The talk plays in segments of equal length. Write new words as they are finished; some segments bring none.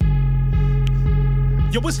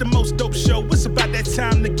Yo, it's the most dope show. It's about that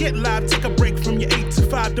time to get live. Take a break from your 8 to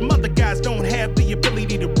 5. Them other guys don't have the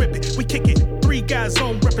ability to rip it. We kick it. 3 guys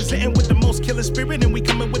on, representing with the most killer spirit. And we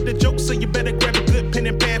coming with the jokes, so you better grab a good pen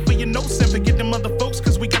and pad for your notes. And forget them other folks,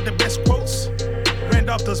 cause we got the best quotes.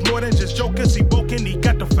 Randolph does more than just jokers. He woke and he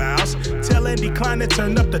got the files. Tell Andy Klein to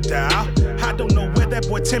turn up the dial. I don't know where that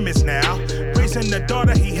boy Tim is now. Raising the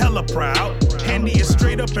daughter, he hella proud. Andy is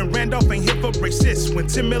straight up and Randolph ain't here for racist. When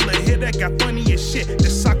Tim Miller hit, that got funny as shit. The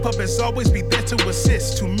sock puppets always be there to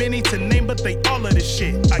assist. Too many to name, but they all of the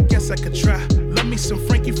shit. I guess I could try. Love me some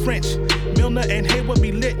Frankie French. Milner and Hayward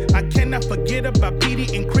be lit. I cannot forget about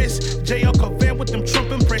Petey and Chris. J.L. Covan with them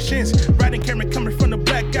Trump impressions. Riding Cameron coming from the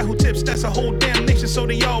black guy who tips. That's a whole damn nation, so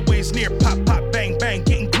they always near. Pop, pop, bang, bang.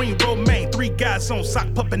 Getting green, romaine. 3 guys on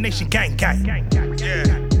Sock Puppet Nation, gang, gang. Yeah.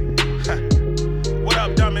 What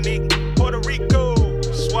up, Dominique? Puerto Rico,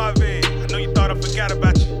 Suave. I know you thought I forgot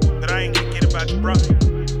about you, but I ain't gonna get about you, bro.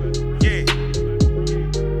 Yeah.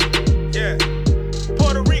 Yeah.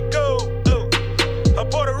 Puerto Rico,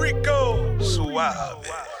 Puerto Rico, Suave.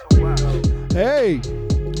 Hey,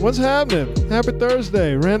 what's happening? Happy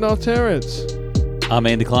Thursday, Randolph Terrence. I'm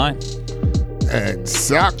Andy Klein. And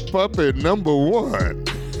Sock Puppet number 1,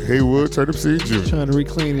 Haywood Turnip Seed Jr. Trying to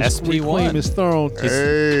reclaim his throne.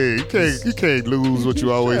 Hey, you can't lose what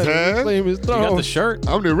you always have. Reclaim his throne. You got the shirt.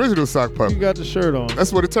 I'm the original Sock Puppet. You got the shirt on.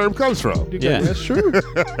 That's where the term comes from. Yeah. That's true.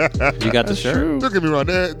 You got the shirt. True. Don't get me wrong.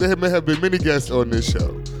 There may have been many guests on this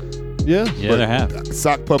show. Yeah. Yeah, there have.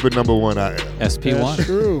 Sock Puppet number 1, I am. SP1. That's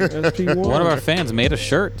true. SP1. One of our fans made a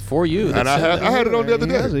shirt for you. And I had it on the other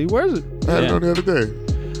day. He wears it. I had it on the other day.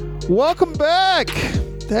 Welcome back.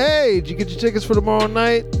 Hey, did you get your tickets for tomorrow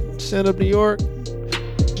night? Stand Up New York.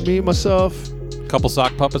 Me, myself. Couple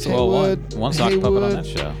sock puppets. Haywood, One sock puppet on that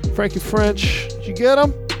show. Frankie French. Did you get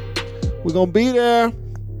them? We're going to be there.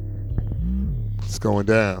 It's going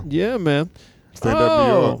down. Yeah, man. Stand Up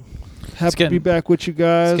New York. Happy to be back with you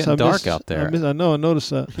guys. It's getting dark out there. I know. I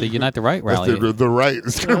noticed that. The Unite the Right rally. That's the right.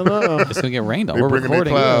 It's going to get rained on. They're We're bringing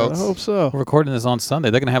recording. the clouds. I hope so. We're recording this on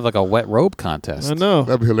Sunday. They're going to have like a wet robe contest. I know.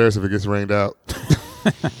 That'd be hilarious if it gets rained out.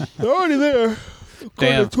 They're already there.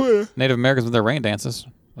 Damn. Twitter. Native Americans with their rain dances.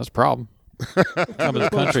 That's a problem. Come to the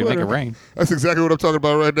country, make it rain. That's exactly what I'm talking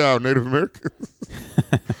about right now, Native Americans.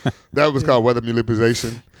 That was called weather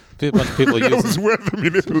manipulation. A bunch of people That was weather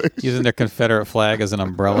manipulation. using their Confederate flag as an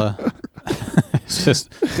umbrella. It's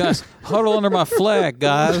just, guys, huddle under my flag,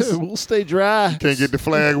 guys. We'll stay dry. Can't get the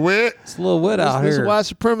flag wet. It's a little wet out This here. white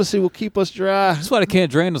supremacy will keep us dry. That's why they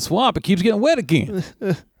can't drain the swamp. It keeps getting wet again.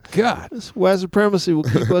 God, This white supremacy will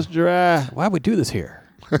keep us dry. why would we do this here?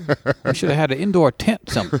 We should have had an indoor tent,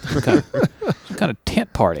 some kind of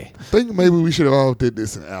tent party. I think maybe we should have all did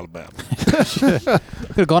this in Alabama. Could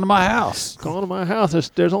have gone to my house. Go on to my house.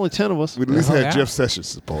 There's only 10 of us. We at least hung had out. Jeff Sessions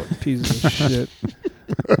support. Pieces of shit.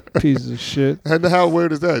 Pieces of shit. And how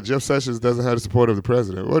weird is that? Jeff Sessions doesn't have the support of the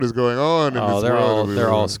president. What is going on in Oh, this they're world? all over they're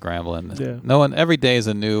here? all scrambling. Yeah. No one. Every day is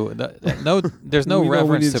a new. There's no we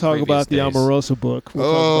reference need to talk previous about the days. Omarosa book.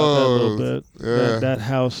 We'll talk about that a little bit. yeah.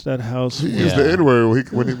 That house. He used Yeah. the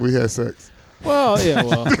N-word when we had sex. Well, yeah,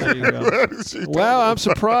 well, there you go. Wow, I'm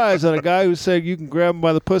surprised that a guy who said you can grab him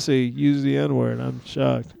by the pussy used the N-word. I'm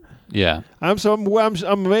shocked. Yeah. I'm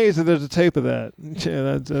amazed that there's a tape of that.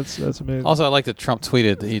 Yeah, that's amazing. Also, I like that Trump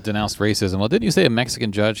tweeted that he denounced racism. Well, didn't you say a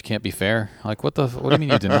Mexican judge can't be fair? Like, what do you mean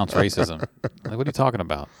you denounce racism? Like, what are you talking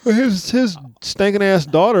about? His stinking ass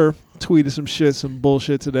daughter tweeted some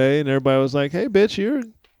bullshit today, and everybody was like, "Hey, bitch,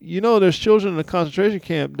 there's children in a concentration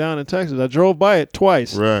camp down in Texas. I drove by it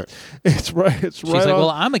twice. Right. It's right. It's She's right. like, off, well,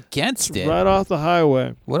 I'm against it. right off the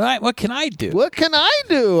highway. What can I do? What can I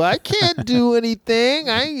do? I can't do anything.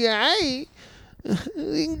 I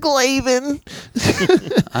Glavin.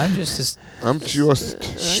 I'm just I'm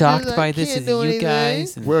just. shocked by this can't as do you anything.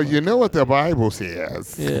 guys. Well, you know what the Bible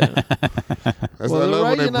says. Yeah. That's Well, I the love right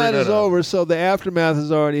when they bring unite that is up. over, so the aftermath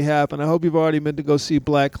has already happened. I hope you've already meant to go see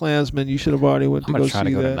Black Klansman. You should have already went I'm to gonna go try see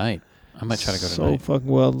to go that. tonight. I might try to go so tonight. fucking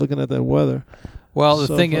well, looking at that weather. Well, the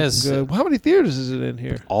So thing fucking is, good. How many theaters is it in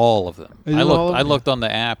here? all of them. Is I it all of I them? looked on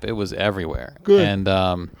the app. It was everywhere. Good.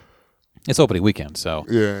 And it's opening weekend, so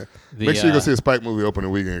Yeah. The, Make sure you go see a Spike movie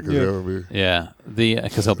opening weekend because Yeah.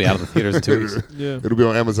 because he'll be out of the theaters in 2 weeks. Yeah. it'll be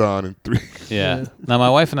on Amazon in 3. Yeah. Yeah. Now, my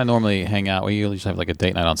wife and I normally hang out. We usually have like a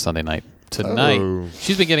date night on Sunday night. Tonight, Oh.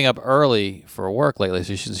 she's been getting up early for work lately,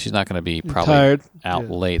 so she's not going to be probably tired? out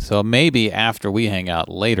Yeah. late. So maybe after we hang out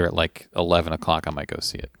later at like 11 o'clock, I might go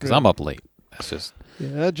see it because Good. I'm up late. That's just Yeah,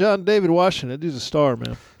 that John David Washington, that dude's a star,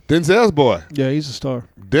 man. Denzel's boy. Yeah, he's a star.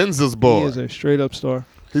 Denzel's He boy. is a straight up star.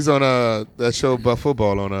 He's on that show about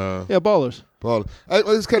football on Yeah, Ballers. Paul.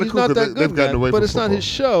 It's kind of He's cool not because that they've good, gotten man. away But from it's not football. his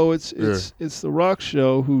show. It's the Rock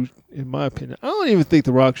show. Who, in my opinion, I don't even think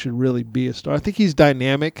the Rock should really be a star. I think he's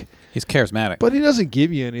dynamic, He's charismatic. but he doesn't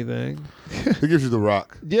give you anything. He gives you the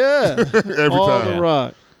Rock Yeah, every all time. the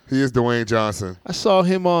Rock. He is Dwayne Johnson. I saw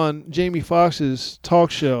him on Jamie Foxx's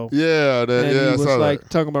talk show. Yeah, And he I was saw like that.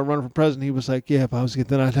 talking about running for president. He was like, "Yeah, if I was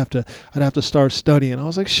then I'd have to start studying." I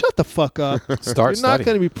was like, "Shut the fuck up! Start You're not studying.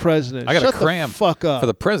 going to be president. I got Shut to cram the fuck up. for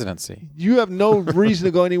the presidency. You have no reason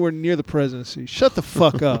to go anywhere near the presidency. Shut the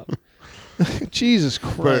fuck up." Jesus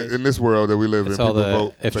But Christ. in this world that we live in, It's all people the-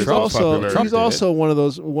 vote. if based He's Trump- on also popularity. Trump he's did it. also one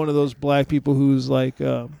of those black people who's like,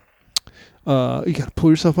 you got to pull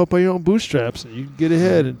yourself up by your own bootstraps and you can get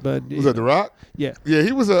ahead. But Was that The Rock? Yeah. Yeah,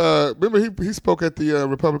 he was. Remember he spoke at the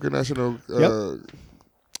Republican National.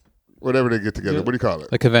 Whatever they get together. Yep. What do you call it?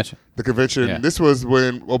 The convention. The convention. Yeah. This was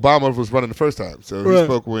when Obama was running the first time. So he Right.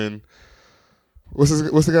 spoke when. What's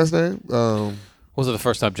the guy's name? Was it the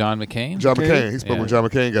first time John McCain? John McCain? McCain. He spoke Yeah. when John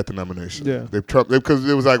McCain got the nomination. Yeah. Because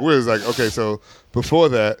it was like weird. It's like, okay, so before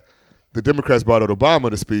that, the Democrats brought out Obama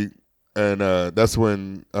to speak, and that's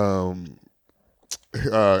when Al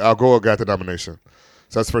Gore got the nomination.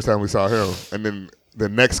 So that's the first time we saw him. And then the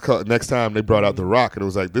next time they brought out The Rock, and it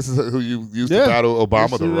was like, this is who you used to battle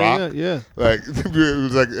Obama, The Rock. Yeah. Like it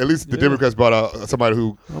was like at least the Yeah. Democrats brought out somebody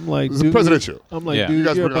who I'm like, was dude, presidential. I'm like, Yeah. dude, You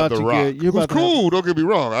guys you're bring out about The to Rock. get. You're Who's about to have- cool. Don't get me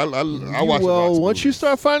wrong. I watch. Well, the once you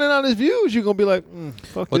start finding out his views, you're gonna be like,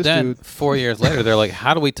 fuck But this then dude. 4 years later, they're like,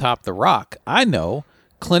 how do we top The Rock? I know.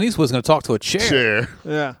 Clint Eastwood's going to talk to a chair. chair.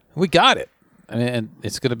 Yeah. We got it. I mean, and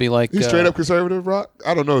it's going to be like He's straight up conservative, Rock.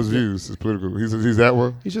 I don't know his views, his political. He's that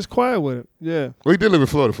one. He's just quiet with it. Yeah. Well, he did live in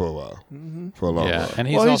Florida for a while, for a long Yeah, while. and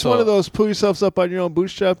he's Well, he's also one of those pull yourselves up on your own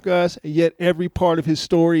bootstrap guys, and yet every part of his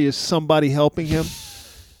story is somebody helping him.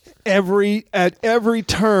 At every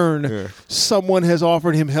turn, Yeah. someone has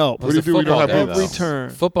offered him help. What do you do when you don't football have game, boots? Every though. turn.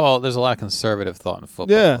 Football, there's a lot of conservative thought in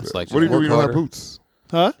football. Yeah. It's like What do you do when you work don't have harder. boots?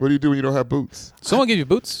 Huh? What do you do when you don't have boots? Someone give you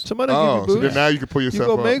boots. Somebody Oh, give so you then boots. now you can pull You yourself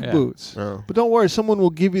go up. make Yeah. boots. Oh. But don't worry, someone will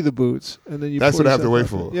give you the boots, and then you. That's pull what I have to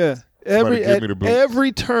yourself wait up. for. Yeah. Somebody give me the boots.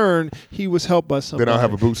 Every turn, he was helped by somebody.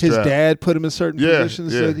 have a boot His strap. dad put him in certain Yeah,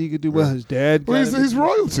 positions yeah, so that he could do well. yeah. His dad. Well, got he's him.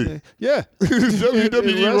 royalty. Yeah. He's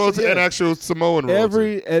WWE royalty and Yeah. actual Samoan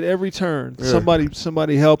royalty. At every turn, Yeah.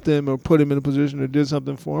 somebody helped him or put him in a position or did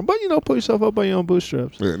something for him. But pull yourself up by your own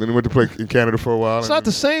bootstraps. Yeah, and then he went to play in Canada for a while. It's not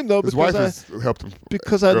the same though His wife because has helped him.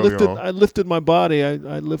 I early lifted on. my body. I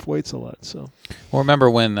lift weights a lot. So Well, remember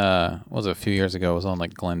when, what was it, a few years ago, it was on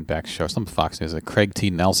like Glenn Beck's show, some Fox News, like Craig T.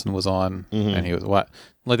 Nelson was on, and he was, like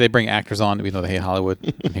they bring actors on, even though they hate Hollywood,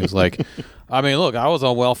 and he was like, I mean, look, I was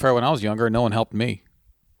on welfare when I was younger, and no one helped me.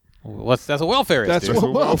 That's what welfare is, that's dude.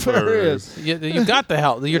 what welfare is. You got the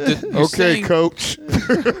help. You're Okay, saying, coach.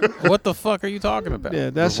 what the fuck are you talking about? Yeah,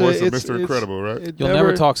 The that's voice of it's- Mr. Incredible, right? it You'll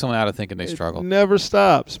never talk someone out of thinking they It struggle. never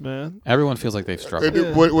stops, man. Everyone feels like they've struggled.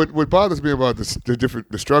 And what bothers me about the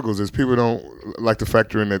struggles is people don't like to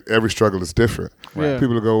factor in that every struggle is different. Right.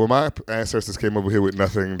 People will go, well, my ancestors came over here with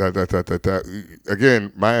nothing.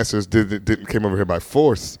 Again, my ancestors didn't came over here by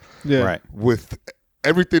force. Yeah. Right. With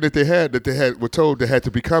everything that they had were told they had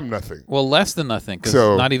to become nothing. Well, less than nothing, because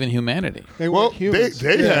So- not even humanity. They Well, weren't humans.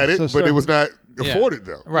 they Yeah, had it, so but sorry. it was not Yeah. afforded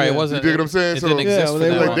them. Right, Yeah. it wasn't. You dig what I'm saying? It So- didn't Yeah, exist well, for they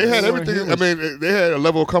them. were- Like they had They weren't everything. I mean, they had a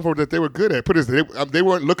level of comfort that they were good at. Put it this, they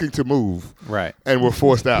weren't looking to move, Right. and were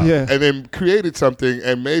forced out, Yeah. and then created something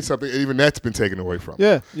and made something. And even that's been taken away from.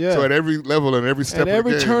 them. Yeah. So at every level and every step, And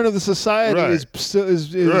every of the game, turn of the society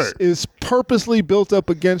Right. is purposely built up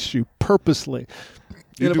against you. Purposely.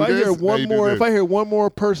 You And do if I this, hear now one you do more, this. if I hear one more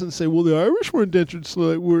person say, "Well, the Irish were indentured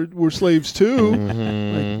were slaves too,"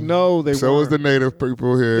 like, no, they so was weren't. the native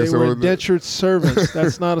people here. They so were was the- indentured servants.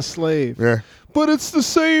 That's not a slave. yeah. But it's the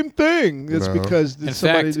same thing. It's No. because In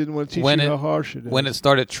somebody fact, didn't want to teach when you it- how harsh it is. When it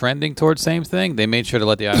started trending towards same thing, they made sure to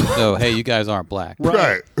let the audience know, hey, you guys aren't black.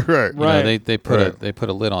 Right. Right. You know, Right. they put Right. they put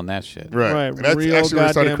a lid on that shit. Right. Right. And that's Real actually when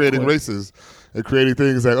they started goddamn creating quick. races and creating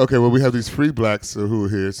things like, okay, well, we have these free blacks who are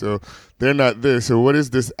here, so they're not this. So what is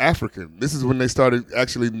this African? This is when they started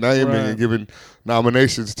actually naming Right. and giving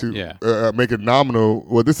nominations to Yeah. make it nominal.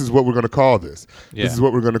 Well, this is what we're going to call this. Yeah. This is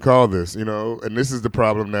what we're going to call this, and this is the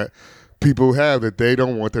problem that people have, that they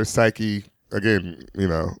don't want their psyche, again,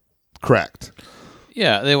 cracked.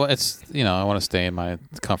 Yeah, it's I want to stay in my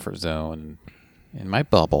comfort zone, in my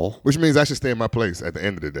bubble. Which means I should stay in my place at the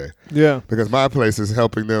end of the day. yeah. Because my place is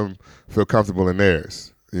helping them feel comfortable in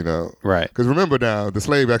theirs, Right. Because remember now, the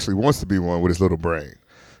slave actually wants to be one with his little brain,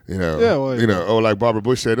 Yeah, well, like Barbara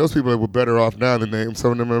Bush said, those people were better off now than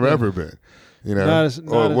some of them have ever been. You know, Not as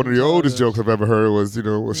one of the intelligent. oldest jokes I've ever heard was,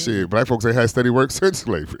 well, shit, black folks ain't had steady work since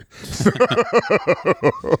slavery.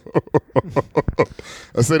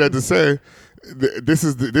 I say that to say,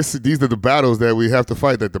 these are the battles that we have to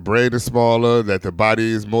fight. That the brain is smaller, that the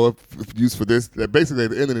body is more used for this. That basically,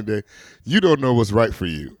 at the end of the day, you don't know what's right for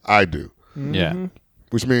you. I do. Yeah.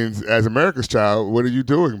 Which means, as America's child, what are you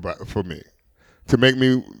doing for me to make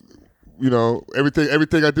me?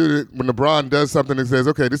 Everything I do, when LeBron does something and says,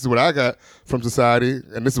 okay, this is what I got from society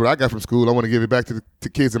and this is what I got from school, I want to give it back to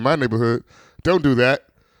kids in my neighborhood. Don't do that.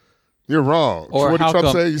 You're wrong. Or so what did Trump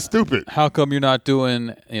say? You're stupid. How come you're not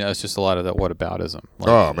doing, it's just a lot of that whataboutism. Like,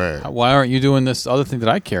 Oh, man. why aren't you doing this other thing that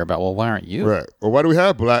I care about? Well, why aren't you? Right. Well, why do we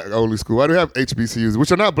have black-only schools? Why do we have HBCUs,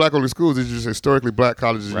 which are not black-only schools? These are just historically black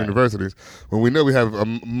colleges and universities, when we know we have a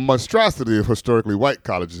monstrosity of historically white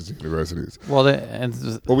colleges and universities. Well,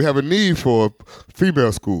 We have a need for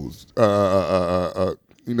female schools.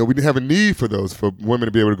 We have a need for those, for women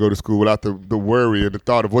to be able to go to school without the worry and the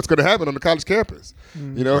thought of what's going to happen on the college campus.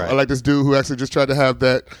 Right. I like this dude who actually just tried to have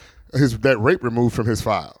that rape removed from his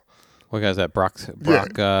file. what guy's that? Brock,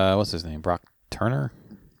 what's his name? Brock Turner?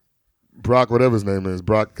 Brock, whatever his name is,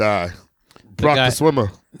 Brock guy. Brock the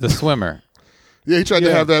swimmer. The swimmer. Yeah, he tried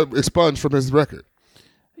to have that expunged from his record.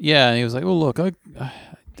 Yeah, and he was like, well, look, I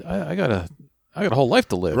got a whole life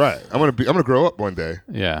to live. Right. I'm gonna grow up one day.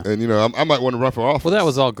 Yeah. And I might want to run for office. Well, that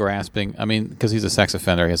was all grasping. I mean, because he's a sex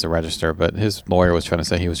offender, he has to register. But his lawyer was trying to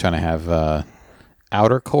say he was trying to have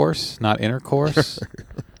outer course, not intercourse.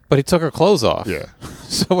 But he took her clothes off. Yeah.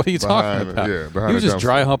 So what are you talking about? He was just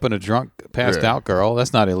dry humping a drunk, passed out girl.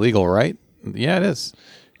 That's not illegal, right? Yeah, it is.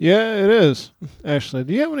 Yeah, it is. Actually,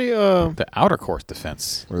 do you have any? The outer course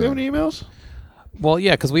defense. Do you have any emails? Well,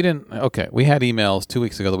 yeah, because we didn't. Okay, we had emails 2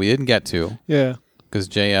 weeks ago that we didn't get to. Yeah. Because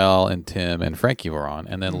JL and Tim and Frankie were on,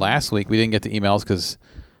 and then last week we didn't get the emails because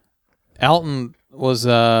Alton was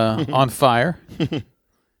on fire.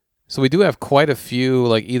 So we do have quite a few,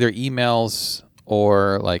 like either emails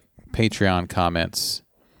or like Patreon comments,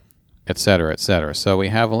 et cetera, et cetera. So we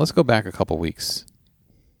have. Well, let's go back a couple weeks.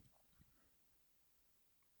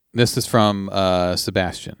 This is from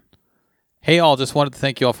Sebastian. Hey, all! Just wanted to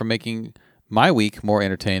thank you all for making my week more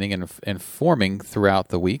entertaining and informing throughout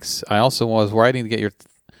the weeks. I also was writing to get your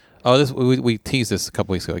we teased this a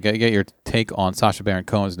couple weeks ago. Get your take on Sacha Baron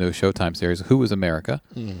Cohen's new Showtime series, Who is America?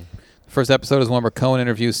 The first episode is one where Cohen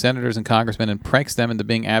interviews senators and congressmen and pranks them into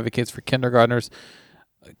being advocates for kindergartners,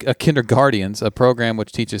 Kinderguardians, a program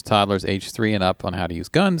which teaches toddlers age 3 and up on how to use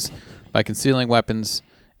guns by concealing weapons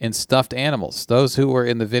in stuffed animals. Those who were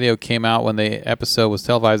in the video came out when the episode was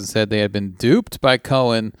televised and said they had been duped by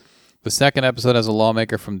Cohen. The second episode has a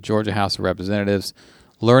lawmaker from the Georgia House of Representatives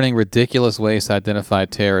learning ridiculous ways to identify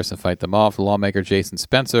terrorists and fight them off. The lawmaker, Jason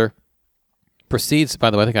Spencer, proceeds, by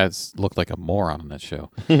the way, I think I looked like a moron on that show,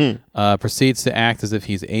 proceeds to act as if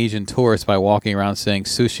he's Asian tourist by walking around saying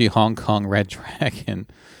sushi, Hong Kong, Red Dragon.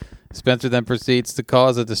 Spencer then proceeds to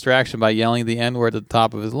cause a distraction by yelling the N-word at the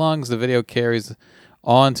top of his lungs. The video carries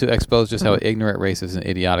on to expose just how ignorant, racist, and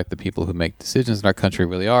idiotic the people who make decisions in our country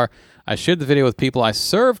really are. I shared the video with people I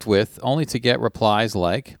served with, only to get replies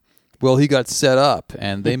like, well, he got set up,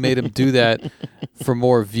 and they made him do that for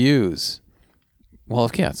more views. Well,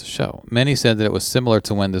 yeah, it's a show. Many said that it was similar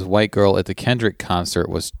to when this white girl at the Kendrick concert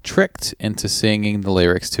was tricked into singing the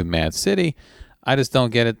lyrics to Mad City. I just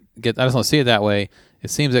don't I just don't see it that way. It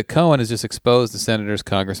seems that Cohen has just exposed the senators,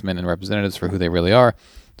 congressmen, and representatives for who they really are.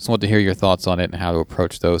 Just want to hear your thoughts on it and how to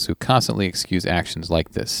approach those who constantly excuse actions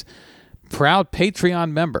like this. Proud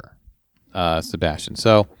Patreon member, Sebastian.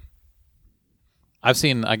 So I've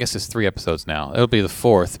seen, I guess it's 3 episodes now. It'll be the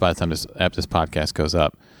 4th by the time this podcast goes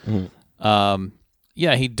up.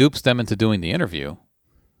 Yeah, he dupes them into doing the interview.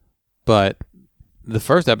 But the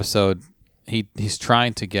first episode, he's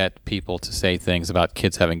trying to get people to say things about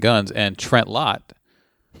kids having guns. And Trent Lott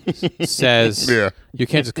says, you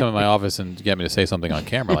can't just come in my office and get me to say something on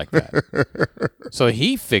camera like that. So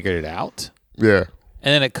he figured it out. Yeah.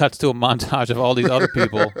 And then it cuts to a montage of all these other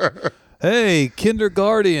people. Hey,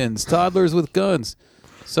 kindergartens, toddlers with guns.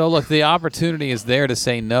 So, look, the opportunity is there to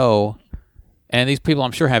say no. And these people,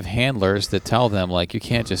 I'm sure, have handlers that tell them, like, you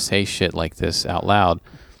can't just say shit like this out loud.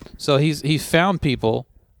 So he's found people,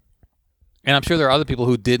 and I'm sure there are other people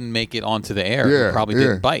who didn't make it onto the air, who probably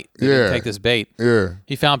didn't bite. They didn't take this bait. Yeah.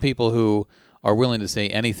 He found people who are willing to say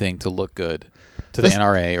anything to look good to the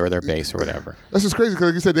NRA or their base or whatever. That's just crazy because,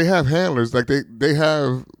 like you said, they have handlers. Like, they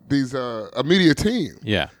have these a media team.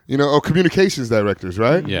 Yeah. Or communications directors,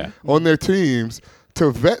 right? Yeah. On their teams to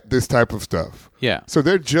vet this type of stuff. Yeah. So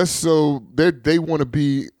they're just they want to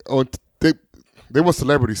be on. They want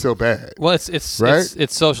celebrity so bad. Well, it's Right?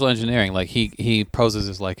 it's social engineering. Like he poses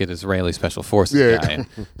as like an Israeli special forces Yeah. guy,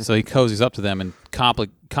 so he cozies up to them and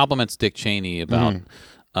compliments Dick Cheney about,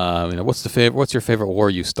 what's your favorite war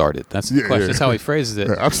you started? That's the Yeah, question. yeah. That's how he phrases it.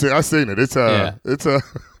 I've seen it. It's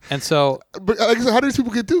And so But like I said, how do these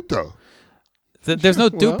people get duped though? there's no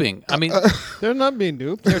duping. I mean, They're not being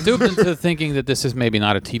duped. they're duped into thinking that this is maybe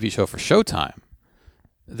not a TV show for Showtime.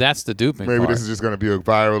 That's the duping Maybe part. this is just going to be a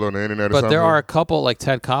viral on the internet or But something. there are a couple, like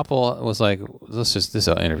Ted Koppel was like, this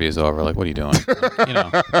interview's over. Like, what are you doing?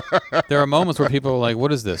 There are moments where people are like,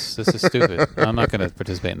 what is this? This is stupid. I'm not going to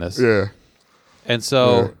participate in this. Yeah. And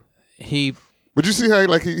so he, But you see how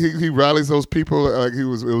like he rallies those people? Like it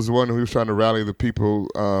was one who was trying to rally the people.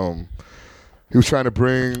 He was trying to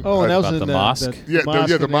bring. Oh, and that was About in the the mosque? The in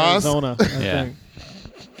mosque. Arizona, I Yeah. think.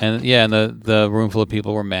 and the room full of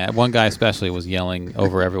people were mad. One guy especially was yelling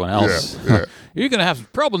over everyone else. Yeah. You're going to have some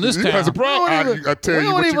trouble in this You town. has a problem. I tell we you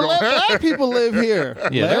don't what you even gonna let have. black people live here.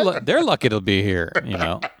 Yeah, they're lucky to be here,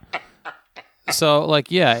 So, like,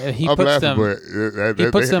 yeah, he I'm puts laughing, them. but he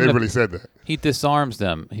puts them they in- really said that. He disarms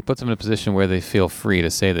them. He puts them in a position where they feel free to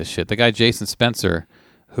say this shit. The guy Jason Spencer,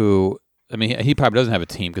 who he probably doesn't have a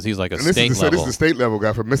team because he's like a And this state is the level. state level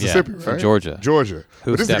guy from Mississippi, from right? Georgia. Georgia.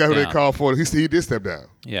 Who But this is the guy stepped who they down. called for. He did step down.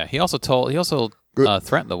 Yeah, he also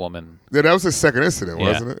threatened the woman. Yeah, that was his second incident, Yeah.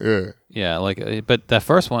 wasn't it? Yeah, but that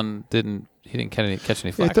first one he didn't catch any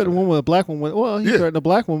He flack. threatened a woman with a black one. He Yeah. threatened a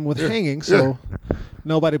black one with hanging, so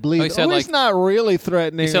nobody believed. he said, he's like- not really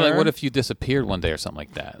threatening. He said, like, her. what if you disappeared one day or something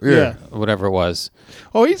like that? Yeah. Whatever it was.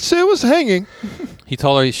 Oh, he said it was hanging. He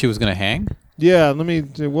told her she was going to hang. Yeah, let me.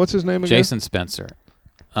 What's his name again? Jason Spencer.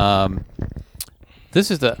 This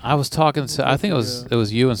is I was talking to, I think it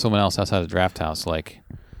was you and someone else outside the Draft House, like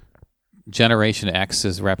Generation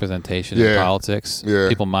X's representation in Yeah. politics. Yeah.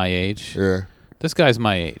 People my age. Yeah. This guy's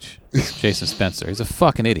my age, Jason Spencer. He's a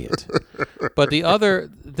fucking idiot. But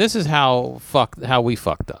this is how we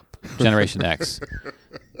fucked up. Generation X.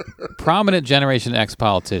 Prominent Generation X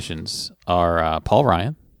politicians are Paul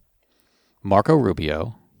Ryan, Marco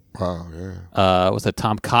Rubio. Wow. Yeah. What's that?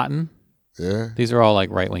 Tom Cotton. Yeah. These are all like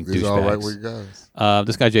right wing These are all douchebags. right wing guys.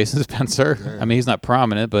 This guy Jason Spencer. Yeah. I mean, he's not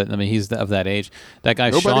prominent, but I mean, he's of that age. That guy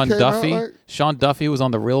Nobody Sean came Duffy. out, like- Sean Duffy was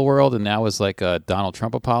on The Real World and now is like a Donald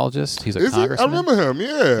Trump apologist. He's a Is he? I congressman. remember him.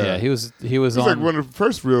 Yeah. Yeah, he was He's on. like one of the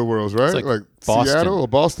first Real Worlds, right? like Like Boston. Seattle or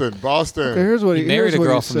Boston. Boston. Okay, here's what he married here's a what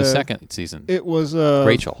girl he from the said. second season, It was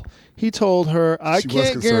Rachel. He told her, "I She was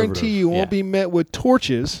can't conservative. guarantee you won't Yeah. be met with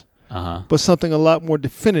torches, Uh-huh. but something a lot more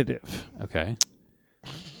definitive." Okay.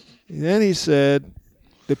 Then he said,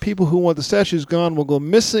 "The people who want the statues gone will go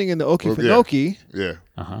missing in the Okefenokee. Yeah.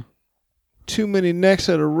 Uh-huh. Too many necks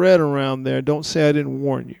that are red around there. Don't say I didn't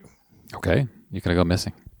warn you." Okay. You're going to go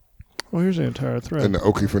missing. Well, here's the entire thread. And the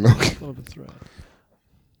Okefenokee. Love the thread.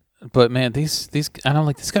 But man, these I don't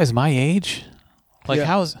like this guy's my age. Like Yeah.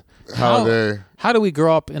 How they? how do we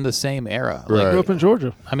grow up in the same era? Right. Like, Grew up in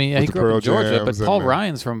Georgia. I mean, yeah, With he the grew up in Pearl Georgia, but Jams and Paul the-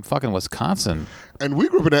 Ryan's from fucking Wisconsin. And we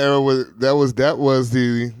grew up in that era where that was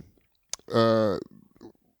the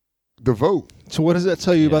vote. So what does that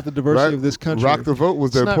tell you about the diversity Right? of this country? Rock the vote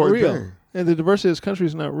was the It's not important real. thing. And the diversity of this country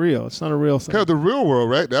is not real. It's not a real thing. Hell, the Real World,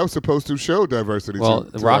 right? That was supposed to show diversity. Well,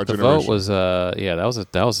 to Rock our the generation. Vote was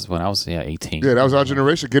that was when I was 18. Yeah, that was our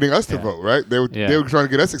generation getting us to Yeah. vote, right? They were Yeah. they were trying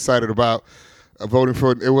to get us excited about voting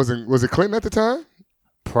for. It wasn't. Was it Clinton at the time?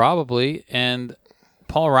 Probably. And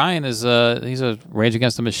Paul Ryan is he's a Rage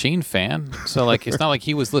Against the Machine fan. So like it's not like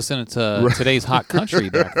he was listening to today's hot country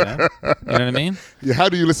back then. You know what I mean? Yeah. How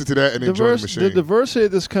do you listen to that and enjoy the machine? The diversity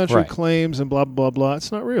of this country Right. claims and blah, blah, blah, blah.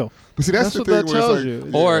 It's not real. but see, that's That's the what thing. that where it's tells like,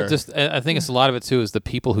 you. yeah. Or just I think it's a lot of it too is the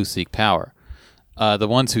people who seek power. The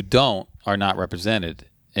ones who don't are not represented.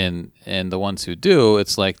 And the ones who do,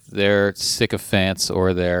 it's like they're sycophants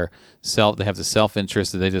or they have the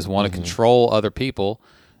self-interest that they just want to control other people.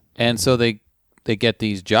 And so they get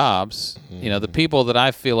these jobs. You know, the people that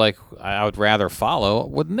I feel like I would rather follow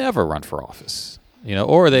would never run for office. You know,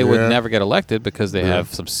 or they would Yeah. never get elected because they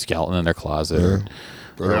have some skeleton in their closet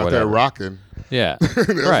They're or out there whatever. rocking. Yeah, That's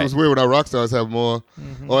right. what's weird when our rock stars have more,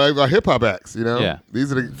 or our hip hop acts. You know, Yeah.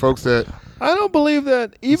 these are the folks that I don't believe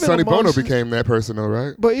that even Sonny Bono amongst, became that person, though,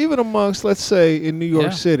 right? but even amongst, let's say, in New York Yeah.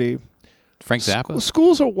 City, Frank Zappa.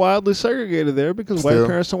 schools are wildly segregated there because Still. white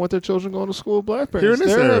parents don't want their children going to school with black Here in parents.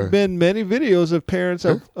 this There area. have been many videos of parents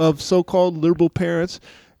of so-called liberal parents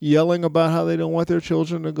yelling about how they don't want their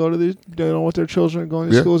children to go to these. They don't want their children going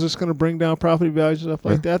to Yeah. schools. It's going to bring down property values and stuff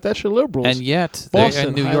like that. That's your liberals. And yet, they're Boston,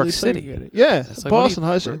 in New highly York City. segregated. Yeah, It's like, Boston.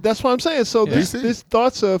 what That's what I'm saying. So Yeah. these DC?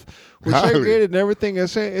 thoughts of we're Highly. segregated and everything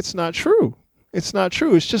is saying it's not true. It's not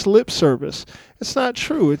true. It's just lip service. It's not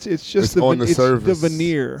true. It's just It's on the it's surface. the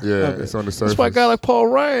veneer. Yeah, of it. it's on the surface. That's why a guy like Paul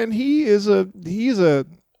Ryan, he's a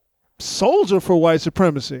soldier for white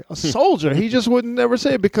supremacy. A soldier. He just wouldn't never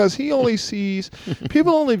say it because he only sees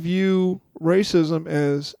people only view racism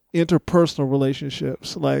as interpersonal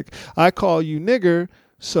relationships. Like, I call you nigger,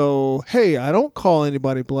 so hey, I don't call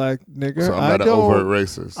anybody black nigger. So I'm not an overt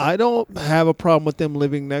racist. I don't have a problem with them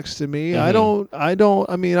living next to me. Mm-hmm.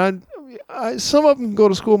 I mean, some of them go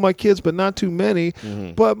to school with my kids, but not too many.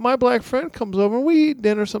 Mm-hmm. But my black friend comes over and we eat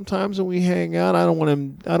dinner sometimes and we hang out. I don't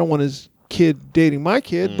want his kid dating my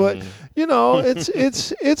kid, but you know,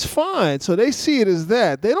 it's fine. So they see it as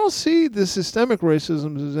that. They don't see the systemic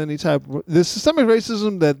racism as any type of the systemic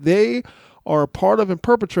racism that they are a part of and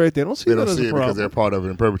perpetrate. They don't see They that don't as see a it problem. because they're part of it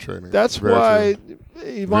and perpetrating it. That's Very why true.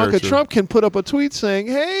 Ivanka Very true. Trump can put up a tweet saying,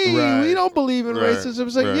 "Hey, Right. we don't believe in Right. racism."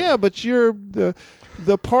 It's like, Right. yeah, but you're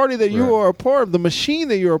the party that you Right. are a part of, the machine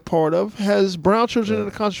that you're a part of, has brown children in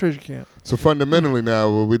a concentration camp. So fundamentally now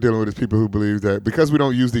what we're dealing with is people who believe that because we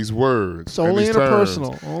don't use these words It's only and these terms,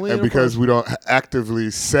 interpersonal. Only and because interpersonal. we don't actively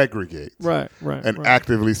segregate Right. and right.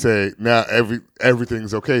 actively say now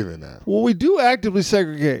everything's okay then now. Well, we do actively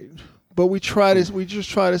segregate, but we just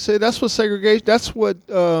try to say that's what segregation. That's what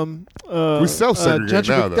We self-segregate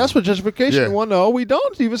now, though. That's what gentrification. Yeah. Well, no, we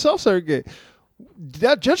don't even self-segregate.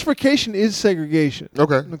 That gentrification is segregation.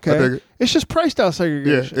 Okay. I Okay, dig it. it's just priced out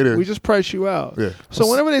segregation. Yeah, it is. We just price you out. Yeah. So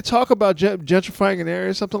whenever they talk about gentrifying an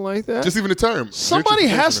area, something like that, Just even the term. somebody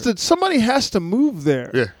gentrification. has to move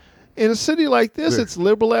there. Yeah. In a city like this, Yeah. it's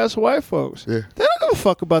liberal ass white folks. Yeah. They don't give a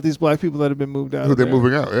fuck about these black people that have been moved out. Who of they're there.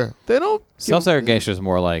 moving out, yeah. They don't. Self-segregation is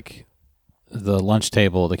more like the lunch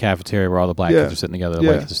table, the cafeteria where all the black Yeah. kids are sitting together, the Yeah.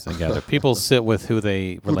 white kids are sitting together. People sit with who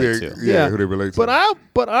they relate to. Yeah. Who they relate to.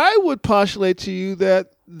 But I would postulate to you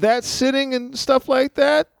that sitting and stuff like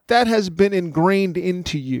that has been ingrained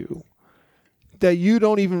into you. That you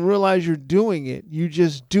don't even realize you're doing it. You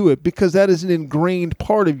just do it because that is an ingrained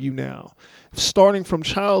part of you now, starting from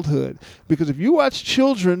childhood. Because if you watch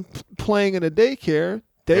children playing in a daycare,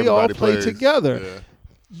 they all Everybody play plays. together. Yeah.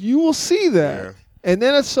 You will see that. Yeah. And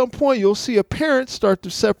then at some point, you'll see a parent start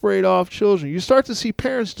to separate off children. You start to see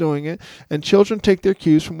parents doing it, and children take their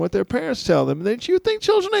cues from what their parents tell them. And then you think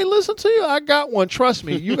children ain't listen to you? I got one. Trust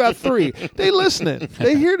me. You got 3. They listening.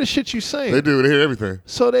 They hear the shit you saying. They do. They hear everything.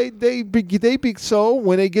 So so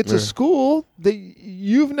when they get to school,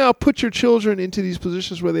 you've now put your children into these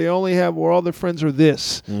positions where where all their friends are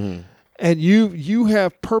this. Mm-hmm. And you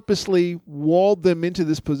have purposely walled them into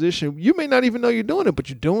this position. You may not even know you're doing it, but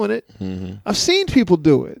you're doing it. Mm-hmm. I've seen people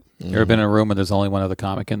do it. You ever been in a room where there's only one other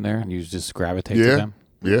comic in there and you just gravitate to Yeah. them?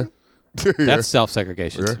 Yeah. Yeah. That's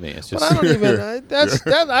self-segregation to me. It's But just I don't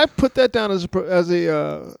even. I put that down as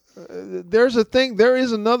a. There's a thing. There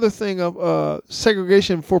is another thing of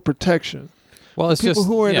segregation for protection. well, it's People just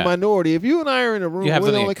who are in yeah. the minority. If you and I are in a room, You have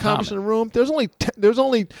we're the something only in comics in common. the room. There's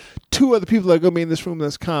only 2 other people that are going to be in this room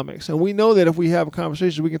that's comics, and we know that if we have a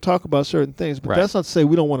conversation, we can talk about certain things. But Right. that's not to say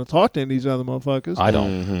we don't want to talk to any of these other motherfuckers. I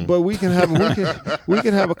don't. Mm-hmm. But we can have we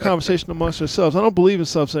can have a conversation amongst ourselves. I don't believe in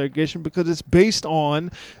self-segregation because it's based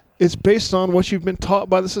on what you've been taught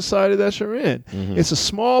by the society that you're in. Mm-hmm. It's a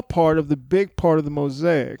small part of the big part of the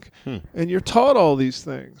mosaic, and you're taught all these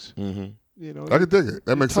things. Mm-hmm. You know, I can dig it.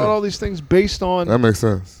 That makes taught all sense. these things based on That makes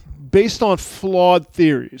sense. flawed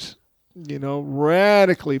theories. You know,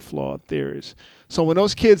 radically flawed theories. So when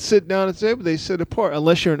those kids sit down at the table, they sit apart.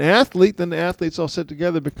 Unless you're an athlete, then the athletes all sit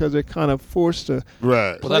together because they're kind of forced to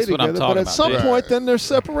Right. Well, play that's what I'm together. talking But at about. some Right. point, then there's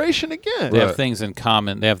separation again. They Right. have things in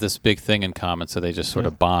common. They have this big thing in common, so they just sort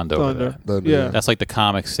of bond over Thunder. that. Thunder. Yeah. That's like the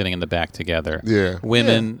comics sitting in the back together. Yeah.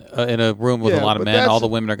 Women in a room with Yeah, a lot of but men. All that's- the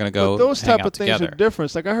women are going to go But those hang type out of things together. are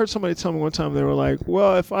different. Like I heard somebody tell me one time, they were like,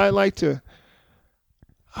 well, if I like to,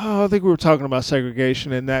 I think we were talking about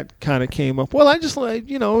segregation and that kind of came up. Well, I just like,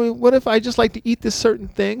 what if I just like to eat this certain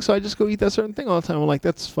thing? So I just go eat that certain thing all the time. I'm like,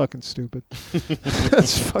 that's fucking stupid.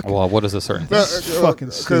 That's fucking. Well, what is a certain thing? It's fucking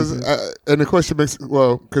Because stupid. and the question makes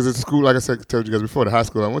because it's school, like I said, told you guys before, the high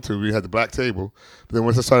school I went to, we had the black table. But then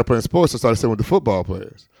once I started playing sports, I started sitting with the football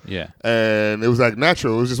players, Yeah. and it was like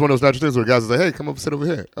natural. It was just one of those natural things where guys was like, "Hey, come up and sit over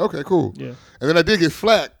here." Okay, cool. Yeah. And then I did get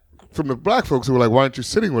flack from the black folks who were like, "Why aren't you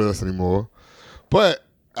sitting with us anymore?" But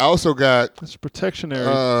I also got It's protectionary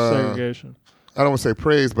segregation. I don't want to say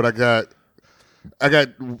praise, but I got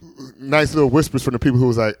nice little whispers from the people who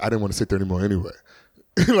was like, I didn't want to sit there anymore anyway.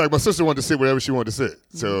 like my sister wanted to sit wherever she wanted to sit,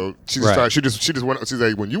 so she just Right. started. She just went. She's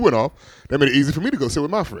like, when you went off, that made it easy for me to go sit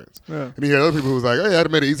with my friends. Yeah. And he had other people who was like, hey,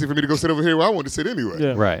 that made it easy for me to go sit over here where I wanted to sit anyway.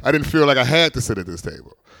 Yeah. Right. I didn't feel like I had to sit at this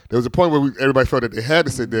table. There was a point where everybody felt that they had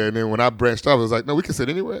to sit there, and then when I branched off, I was like, no, we can sit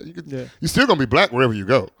anywhere. You're still gonna be black wherever you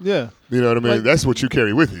go. Yeah. You know what I mean? Like- That's what you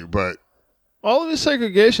carry with you. But All of these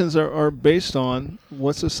segregations are based on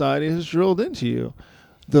what society has drilled into you.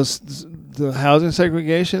 The housing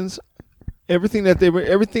segregations, everything that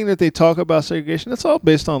they talk about segregation, that's all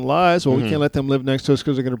based on lies. Well, we can't let them live next to us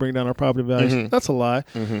because they're going to bring down our property values. That's a lie.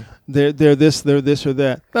 They're this or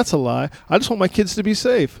that. That's a lie. I just want my kids to be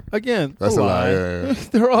safe. Again, That's a lie. Yeah.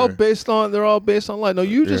 they're all based on lie. No,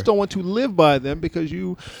 you just don't want to live by them because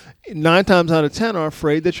you 9 times out of 10 are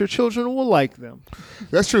afraid that your children will like them.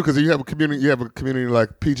 That's true because you have a community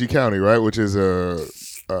like PG County, right, which is a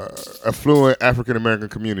affluent African American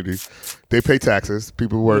community. They pay taxes,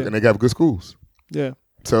 people work, and they have good schools. Yeah.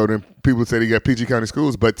 So then people say they got PG County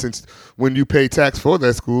schools, but since when you pay tax for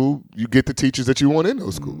that school, you get the teachers that you want in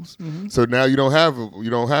those schools. So now you don't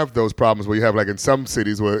have those problems where you have like in some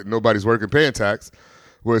cities where nobody's working paying tax,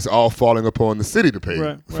 where it's all falling upon the city to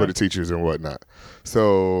pay for the teachers and whatnot.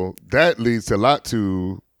 So that leads to a lot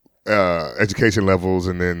to education levels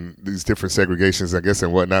and then these different segregations, I guess,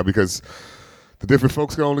 and whatnot, because the different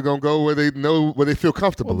folks are only going to go where they feel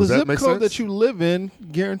comfortable. Well, Does the that zip make code sense? that you live in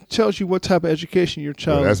tells you what type of education your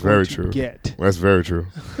child is going to get. That's very true.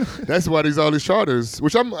 That's why all these charters,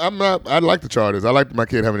 which I'm not. I like the charters. I like my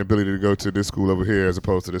kid having the ability to go to this school over here as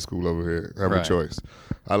opposed to this school over here, having a choice.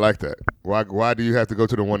 I like that. Why do you have to go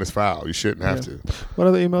to the one that's foul? You shouldn't have to. What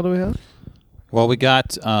other email do we have? Well, we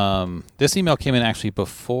got this email came in actually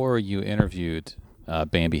before you interviewed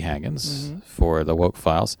Bambi Haggins for the Woke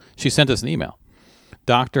Files. She sent us an email.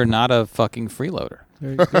 Dr. Not a fucking freeloader.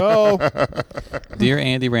 There you go. Dear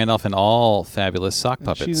Andy Randolph and all fabulous sock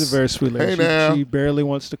puppets. She's a very sweet lady. Hey, now. She barely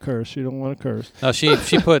wants to curse. She don't want to curse. No, she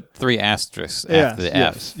put 3 asterisks after the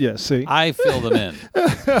F. Yes, see. I filled them in.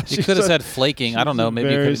 She could have said flaking. I don't know. Maybe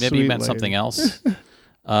very maybe you meant sweet something lady. else.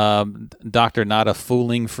 Dr. Not a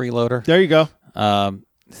fooling freeloader. There you go.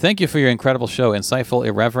 Thank you for your incredible show. Insightful,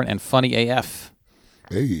 irreverent, and funny AF.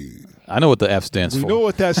 Hey. I know what the F stands We for. know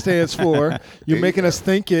what that stands for. You're making us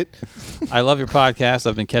think it. I love your podcast.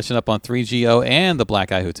 I've been catching up on 3GO and the Black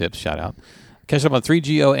Guy Who Tips. Shout out. Catching up on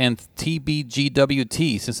 3GO and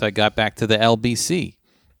TBGWT since I got back to the LBC.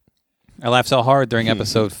 I laughed so hard during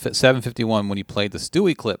episode 751 when you played the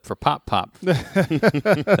Stewie clip for Pop Pop.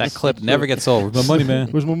 That clip never gets old. Where's my money, man?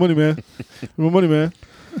 Where's my money, man? Where's my money, man?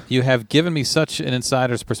 You have given me such an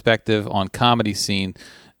insider's perspective on comedy scene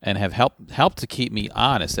and have helped to keep me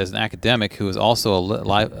honest as an academic who is also a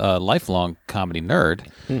lifelong comedy nerd.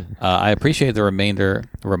 I appreciate the reminder.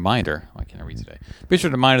 I can't read today. Appreciate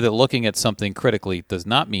the reminder that looking at something critically does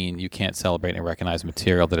not mean you can't celebrate and recognize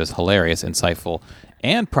material that is hilarious, insightful,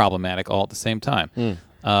 and problematic all at the same time.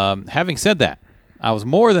 Having said that, I was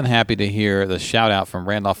more than happy to hear the shout out from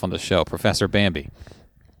Randolph on the show, Professor Bambi.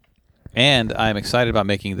 And I'm excited about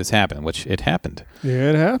making this happen, which it happened. Yeah,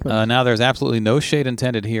 it happened. Now, there's absolutely no shade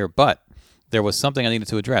intended here, but there was something I needed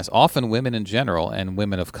to address. Often women in general, and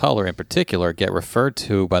women of color in particular, get referred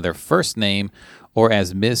to by their first name or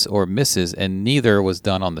as Miss or Mrs., and neither was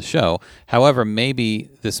done on the show. However, maybe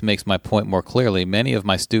this makes my point more clearly. Many of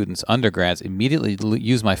my students, undergrads, immediately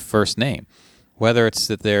use my first name. Whether it's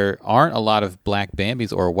that there aren't a lot of black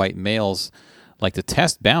Bambis or white males like to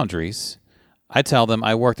test boundaries, I tell them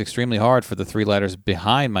I worked extremely hard for the 3 letters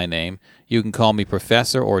behind my name. You can call me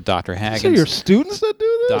Professor or Dr. Haggins. So your students that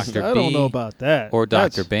do this? Dr. I don't B know about that. or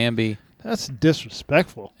Dr. Bambi. That's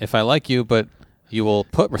disrespectful. If I like you, but you will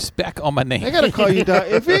put respect on my name. They got to call you Doctor.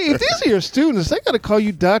 If these are your students, they got to call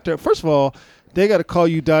you Doctor. First of all, they got to call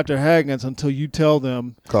you Dr. Haggins until you tell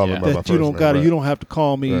them Call him by my that you first don't name, got to. right. You don't have to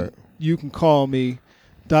call me. Right. You can call me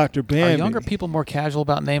Dr. Bambi. Are younger people more casual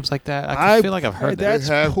about names like that? I feel like I've heard that. That's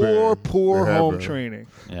They have poor been. They have home been. training.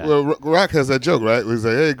 Yeah. Well, Rock has that joke, right? He's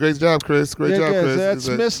like, "Hey, great job, Chris. Great job, Chris." That's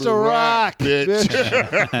He's like, Mr. Rock,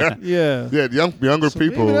 bitch. Yeah. Yeah, younger So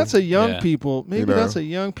people. Maybe that's a young Yeah. people. Maybe You know. that's a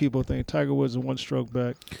young people thing. Tiger Woods is 1 stroke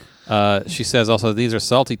back. She says also, these are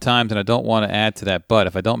salty times, and I don't want to add to that, but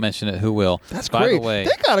if I don't mention it, who will? That's By great. the way,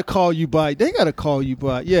 They got to call you by.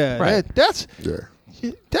 Yeah. Right. That's Yeah,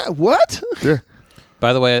 that. What? yeah.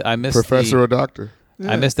 by the way, I missed Professor or doctor.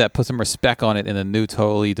 I missed that. Put some respect on it in the new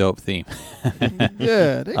totally dope theme.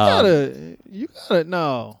 Yeah. They gotta. You gotta.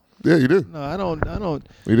 No. Yeah, you do. No. I don't.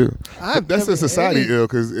 You do. I've That's never a society any ill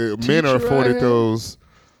because men are teacher I afforded had- those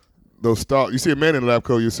those thoughts. You see a man in a lab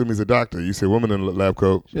coat, you assume he's a doctor. You see a woman in a lab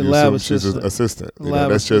coat, She's a you lab assume she's an assistant. assistant. You know,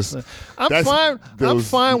 that's assistant. just I'm fine. I'm those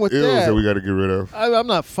fine with ills that. we got to get rid of. I'm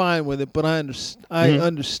not fine with it, but I Mm-hmm.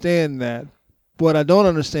 understand that. What I don't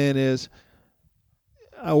understand is,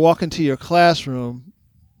 I walk into your classroom.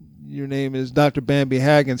 Your name is Dr. Bambi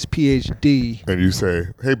Haggins, PhD. And you say,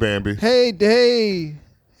 "Hey, Bambi." Hey,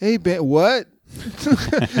 what?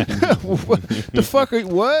 What the fuck?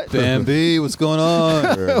 What? Bambi, what's going on?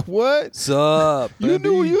 What? What's up? You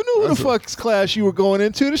knew who the fuck's class you were going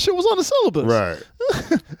into. The shit was on the syllabus. Right.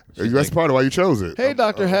 That's part of why you chose it. Hey,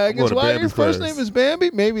 Dr. Haggins, why your first name is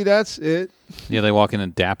Bambi? Maybe that's it. Yeah, they walk in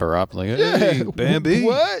and dap her up like, hey, Yeah. Bambi.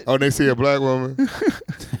 What? Oh, and they see a black woman.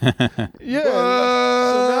 Yeah.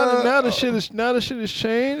 So now the shit is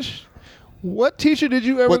changed. What teacher did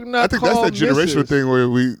you ever But not I think call that's that generational Mrs.? thing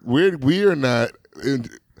where we are not in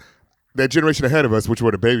that generation ahead of us, which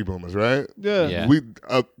were the baby boomers, right? Yeah. Yeah. We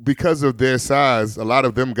because of their size, a lot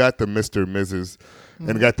of them got the Mr., Mrs.,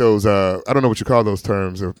 and got those. I don't know what you call those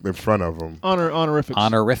terms in front of them. Honorifics.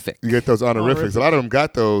 Honorific. You get those honorifics. Honorifics. A lot of them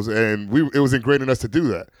got those, and it was ingrained in us to do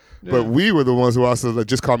that. Yeah. But we were the ones who also like,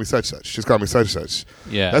 just call me such such. Just call me such such.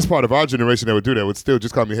 Yeah. That's part of our generation that would do that. Would still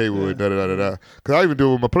just call me Haywood. Da da da da da. Because I even do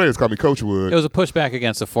it with my players. Call me Coach Wood. It was a pushback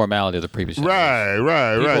against the formality of the previous generation.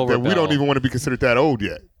 Right. People That we don't rebel. even want to be considered that old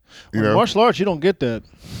yet. You know, Martial arts, you don't get that.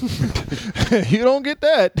 You don't get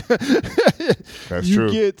that. That's you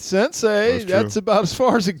true. get sensei. That's true. That's about as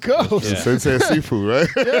far as it goes. Yeah. Sensei of seafood, right?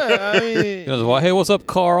 Yeah, I mean, He goes, well, hey, what's up,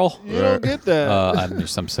 Carl? you don't get that. I'm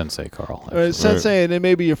some sensei, Carl. Sensei, and then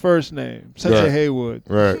maybe your first name, Sensei Right. Haywood.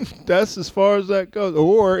 Right. That's as far as that goes.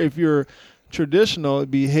 Or if you're traditional,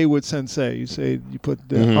 it'd be Haywood Sensei. You say you put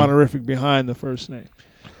the Mm-hmm. honorific behind the first name.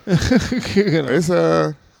 You know. It's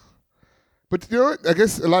but you know what? I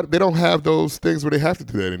guess they don't have those things where they have to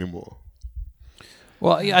do that anymore.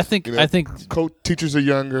 Well, yeah, I think You know, I think teachers are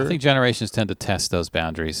younger. I think generations tend to test those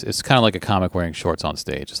boundaries. It's kind of like a comic wearing shorts on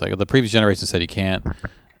stage. It's like the previous generation said you can't.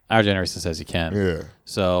 Our generation says you can. Yeah.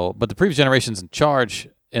 So, but the previous generation's in charge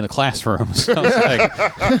in the classroom. So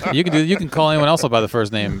it's like you can call anyone else up by the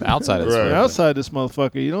first name outside of this. Right. room. Outside this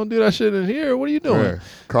motherfucker, you don't do that shit in here. What are you doing? Yeah.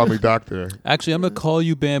 Call me doctor. Actually, I'm gonna call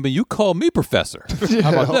you Bambi. You call me Professor.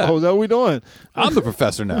 How about that? Oh, is that what we doing? I'm the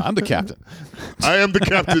professor now. I'm the captain. I am the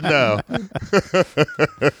captain now.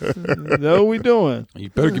 Is that what we doing? You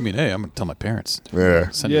better give me an A. I'm gonna tell my parents. Yeah.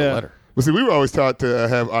 Send you a Yeah. letter. Well, see, we were always taught to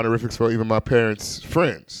have honorifics for even my parents'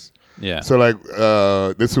 friends. Yeah. So, like,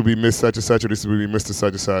 this would be Miss such and such, or this would be Mr.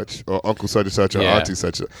 such and such, or Uncle such and such, or Yeah. Auntie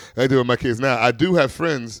such and such. I do it with my kids now. I do have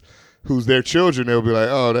friends who's their children. They'll be like,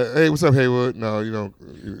 "Oh, hey, what's up, Haywood?" No, you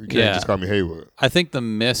can't Yeah. just call me Haywood. I think the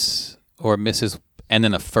Miss or Mrs. and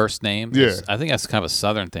then a first name. Yeah. I think that's kind of a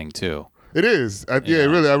Southern thing too. It is. Yeah, Yeah. it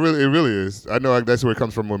really is. I know that's where it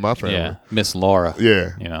comes from with my family. Yeah. Miss Laura.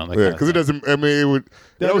 Yeah. You know, that Yeah, kind of because it thing. doesn't. I mean, it would.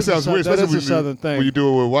 That It always is a sounds sou- weird, that especially is a Southern thing. when you do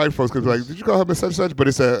it with white folks. Because like, did you call her Miss such and such? But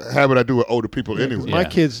it's a habit I do with older people anyway. Yeah.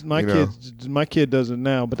 My kid does it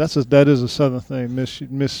now, but that is a Southern thing.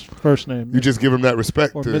 Miss first name. You just give them that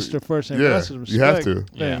respect. or to, Mr. First name. Yeah, That's a you have respect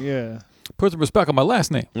to. thing, yeah. Put some respect on my last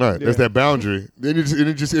name. Right, there's Yeah. that boundary. Then you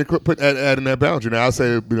just add in that boundary. Now I'll say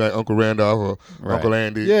it'd be like Uncle Randolph or Right. Uncle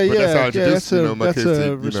Andy. Yeah, but that's how I yeah. introduce That's my a kids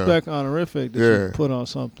to respect honorific that Yeah. you put on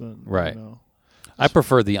something. Right. You know. I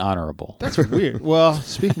prefer the honorable. That's weird. Well,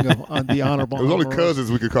 speaking of the honorable, It was only Omarosa-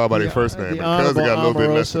 cousins we could call by their first name. the And cousin got a little bit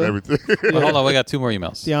less than Omarosa. everything. But hold on, we got two more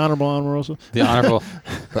emails. the honorable Omarosa. The honorable,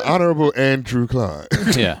 The Honorable Andrew Klein,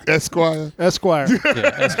 yeah, Esquire. Esquire.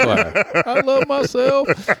 yeah, Esquire. I love myself.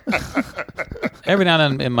 Every now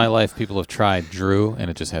and then in my life, people have tried Drew, and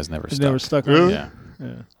it just has never It stuck. never stuck. on Really? you. Yeah,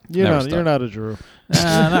 Yeah. Never You're not a Drew.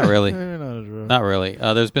 not really. You're not a Drew. Not really.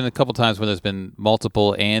 There's been a couple times where there's been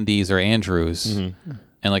multiple Andys or Andrews, Mm-hmm.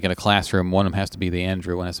 and like in a classroom, one of them has to be the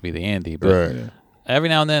Andrew, one has to be the Andy. But Right. Yeah. every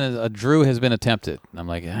now and then, a Drew has been attempted. And I'm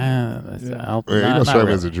like, Yeah, you not don't strike me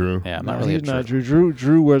really. as a Drew. Yeah, I'm No, not really he's a Drew. not Drew.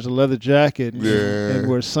 Drew wears a leather jacket and, Yeah. and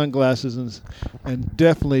wears sunglasses and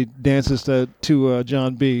definitely dances to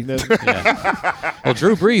John B. Yeah. Well,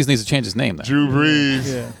 Drew Brees needs to change his name then. Drew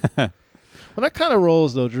Brees. Yeah. Well, that kind of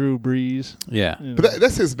rolls though, Drew Brees. Yeah. You know. But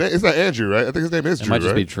that's his name. It's not Andrew, right? I think his name is It Drew, might just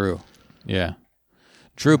right? be Drew. Yeah.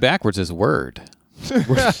 Drew backwards is Word.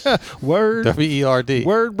 Word. W-E-R-D.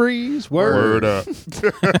 Word Brees. Word up.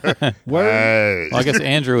 Word. Hey. Well, I guess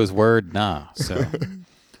Andrew is Word nah. So,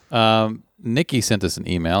 Nikki sent us an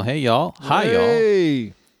email. Hey, y'all. Hi, y'all.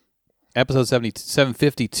 Hey. Episode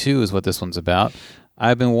 752 is what this one's about.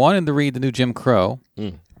 I've been wanting to read the new Jim Crow.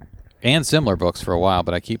 and similar books for a while,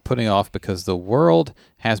 but I keep putting off because the world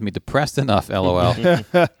has me depressed enough, LOL.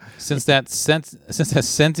 Since that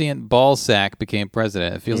sentient ball sack became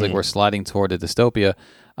president, it feels like we're sliding toward a dystopia.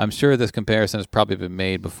 I'm sure this comparison has probably been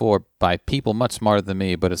made before by people much smarter than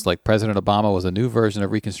me, but it's like President Obama was a new version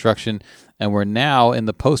of Reconstruction, and we're now in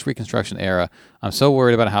the post-Reconstruction era. I'm so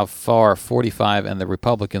worried about how far 45 and the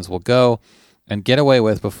Republicans will go and get away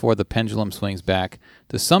with before the pendulum swings back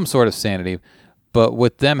to some sort of sanity. But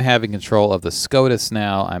with them having control of the SCOTUS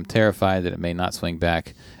now, I'm terrified that it may not swing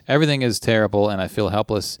back. Everything is terrible, and I feel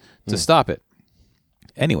helpless to stop it.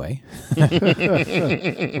 Anyway,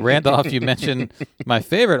 Randolph, you mentioned my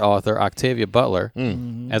favorite author, Octavia Butler.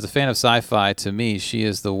 As a fan of sci-fi, to me, she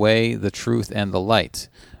is the way, the truth, and the light.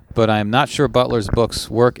 But I am not sure Butler's books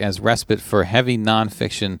work as respite for heavy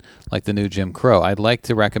nonfiction like the new Jim Crow. I'd like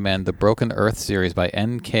to recommend the Broken Earth series by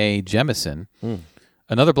N.K. Jemisin,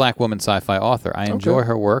 another black woman sci-fi author. I enjoy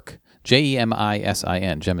her work. Jemisin,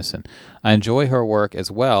 Jemisin. I enjoy her work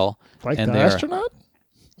as well. Like and the astronaut?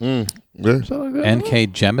 Yeah. Something like that? N.K.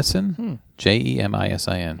 Jemisin?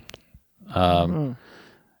 Jemisin.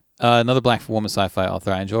 Another black woman sci-fi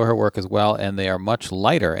author. I enjoy her work as well, and they are much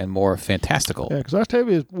lighter and more fantastical. Yeah, because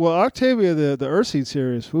Octavia, the Earthseed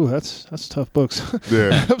series, ooh, that's tough books.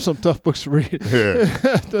 Yeah. That's some tough books to read. Yeah.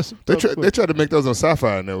 That's some They tough books. they tried to make those on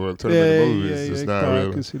Sci-Fi Network, turn them into movies. It's not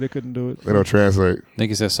really. See, they couldn't do it. They don't translate.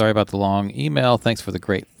 Nikki says, sorry about the long email. Thanks for the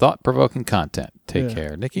great thought-provoking content. Take Yeah.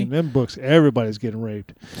 care. Nikki? In them books, everybody's getting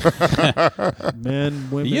raped. Men,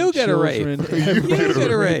 women, You get a rape. children, You everybody's get a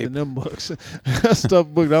getting rape. in them books. That's a tough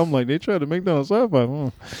book. I'm like, they tried to make that on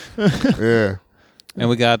sci-fi. Yeah. And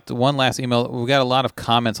we got one last email. We got a lot of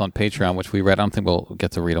comments on Patreon, which we read. I don't think we'll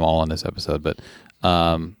get to read them all in this episode, but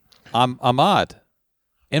Ahmad,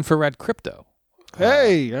 Infrared Crypto.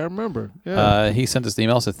 Hey, I remember. Yeah. He sent us the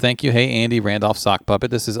email, said, thank you. Hey, Andy, Randolph Sock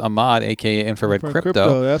Puppet. This is Ahmad, a.k.a. Infrared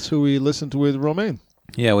Crypto. That's who we listened to with Romaine.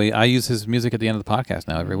 Yeah, I use his music at the end of the podcast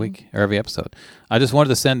now every week, or every episode. I just wanted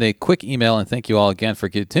to send a quick email and thank you all again for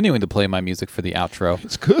continuing to play my music for the outro.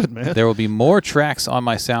 It's good, man. There will be more tracks on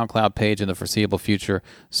my SoundCloud page in the foreseeable future,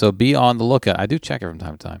 so be on the lookout. I do check it from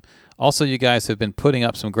time to time. Also, you guys have been putting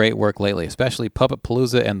up some great work lately, especially Puppet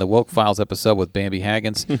Palooza and the Woke Files episode with Bambi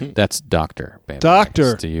Haggins. That's Dr. Bambi Dr.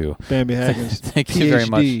 Haggins to you. Bambi Haggins. Thank you very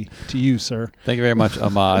much. PhD to you, sir. Thank you very much,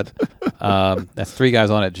 Ahmad. That's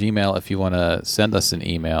 3guysOn@gmail if you want to send us an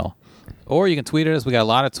email. Or you can tweet at us. We got a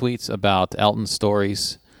lot of tweets about Elton's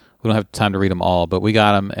stories. We don't have time to read them all, but we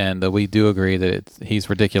got them, and we do agree that he's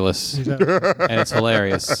ridiculous and it's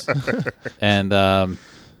hilarious.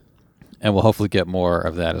 And we'll hopefully get more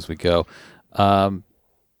of that as we go.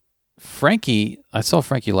 Frankie, I saw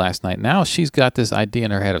Frankie last night. Now she's got this idea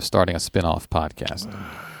in her head of starting a spin-off podcast.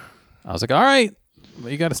 I was like, all right,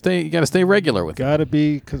 you got to stay regular with it. Got to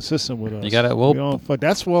be consistent with us. You got to. Well,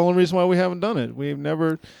 that's the only reason why we haven't done it.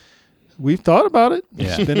 We've thought about it,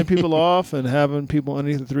 spinning people off and having people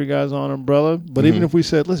underneath the Three Guys On umbrella. But even if we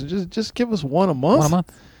said, listen, just give us one a month. 1 a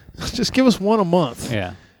month. Just give us one a month.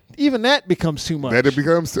 Yeah. Even that becomes too much. That it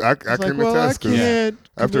becomes. I can attest.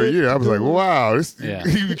 After a year, I was like, wow,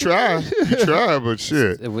 you try, but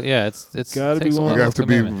shit. It's gotta be one. You have to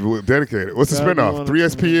be dedicated. What's the spinoff?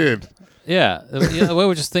 3SPN. Yeah, we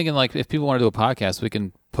were just thinking like if people want to do a podcast, we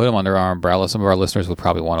can put them under our umbrella. Some of our listeners would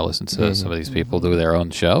probably want to listen to some of these people do their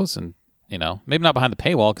own shows, and maybe not behind the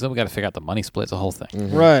paywall because then we got to figure out the money split, the whole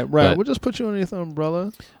thing. Right. But We'll just put you underneath the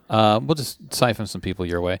umbrella. We'll just siphon some people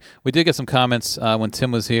your way. We did get some comments when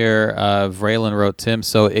Tim was here. Vraylin wrote, Tim,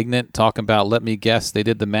 so ignorant, talking about, let me guess, they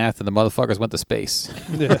did the math and the motherfuckers went to space.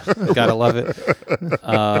 Yeah. Gotta love it.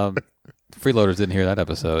 Freeloaders didn't hear that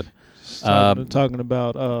episode. Talking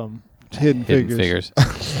about hidden figures.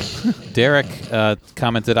 Derek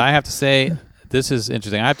commented, I have to say, this is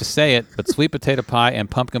interesting. I have to say it, but sweet potato pie and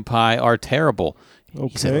pumpkin pie are terrible.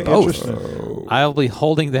 Okay, both. I'll be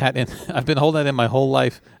holding that in. I've been holding that in my whole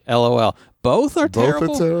life. LOL. Both are terrible.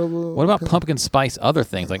 Both are terrible. What about pumpkin spice? Other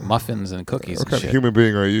things like muffins and cookies. What and kind shit? of human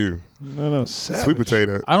being are you? No, savage. Sweet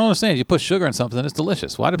potato. I don't understand. You put sugar in something, and it's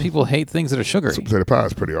delicious. Why do people hate things that are sugary? Sweet potato pie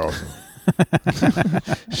is pretty awesome.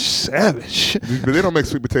 Savage. But they don't make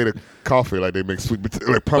sweet potato coffee like they make sweet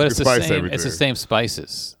potato like pumpkin spice everything. It's the same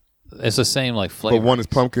spices. It's the same like flavor. But one is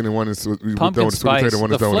pumpkin and one is pumpkin spice. Potato,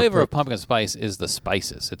 the flavor of pumpkin spice is the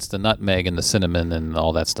spices. It's the nutmeg and the cinnamon and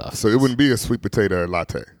all that stuff. So it wouldn't be a sweet potato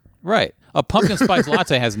latte. Right. A pumpkin spice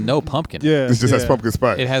latte has no pumpkin. Yeah, it just has pumpkin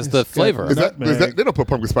spice. It has the flavor. Is that they don't put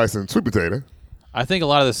pumpkin spice in sweet potato? I think a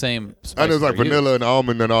lot of the same spices. I know it's like vanilla and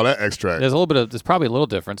almond and all that extract. There's probably a little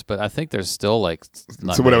difference, but I think there's still like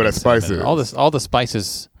so whatever that spice is. All the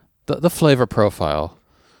spices, the flavor profile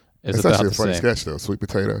is it's about actually the a funny same. sketch though. Sweet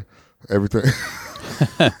potato, Everything.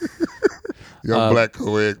 Young black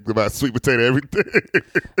co-ed about sweet potato everything.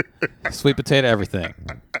 Sweet potato everything.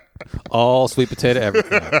 All sweet potato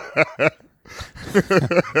everything.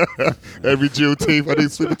 Every Juneteenth, I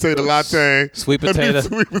need sweet potato latte. Sweet potato.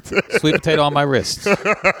 Sweet potato on my wrist.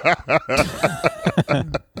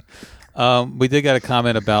 We did get a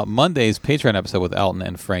comment about Monday's Patreon episode with Elton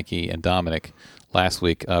and Frankie and Dominic last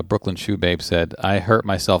week. Brooklyn Shoe Babe said, I hurt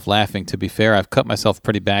myself laughing. To be fair, I've cut myself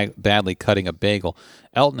pretty badly cutting a bagel.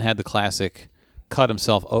 Elton had the classic cut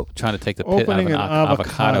himself trying to take the pit out of an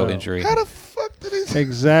avocado injury. How the fuck did he?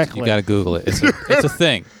 Exactly. You got to Google it. It's a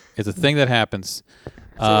thing. It's a thing that happens.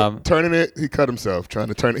 Turning it, he cut himself trying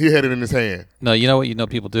to turn it. He had it in his hand. No, you know what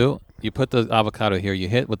people do? You put the avocado here. You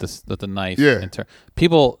hit with the knife. Yeah. And turn.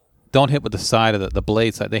 People don't hit with the side of the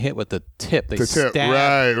blade side. They hit with the tip. They stab.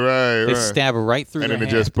 Right. They stab right through. And their then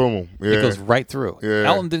it hand. just boom. Yeah. It goes right through. Yeah.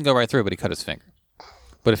 Elton didn't go right through, but he cut his finger.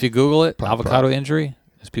 But if you Google it, avocado injury,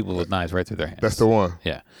 there's people with knives right through their hands. That's the one.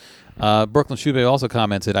 Yeah. Brooklyn Shoebay also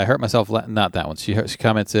commented, I hurt myself, not that one. She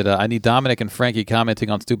commented, I need Dominic and Frankie commenting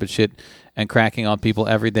on stupid shit and cracking on people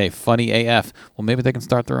every day. Funny AF. Well, maybe they can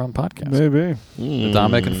start their own podcast. Maybe. The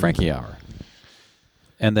Dominic and Frankie Hour.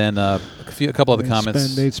 And then a couple other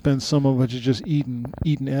comments. They'd spend some of it just eating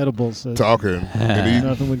edibles. Talking. And eating.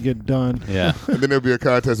 Nothing would get done. Yeah. And then there'll be a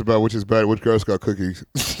contest about which is better, which Girl Scout cookies.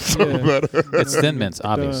 It's Thin Mints,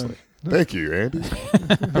 obviously. Thank you, Andy.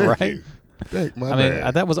 Right? My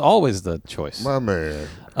man. That was always the choice. My man.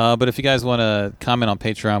 But if you guys want to comment on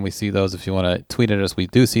Patreon, we see those. If you want to tweet at us, we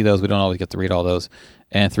do see those. We don't always get to read all those.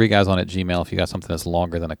 And 3guysone at Gmail if you got something that's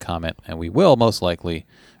longer than a comment. And we will most likely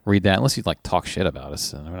read that, unless you talk shit about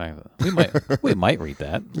us. And we might read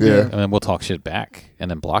that. Yeah. And then we'll talk shit back and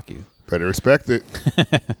then block you. Better respect it.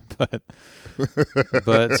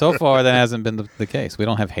 But so far, that hasn't been the case. We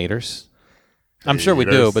don't have haters. I'm sure we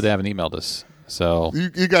do, but they haven't emailed us. So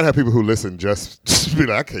you gotta have people who listen just be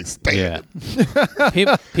like, I can't stand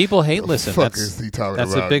it. People hate listen. Fuck is he talking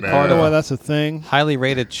that's about a big now? part of why that's a thing. Highly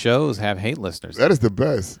rated shows have hate listeners. That is the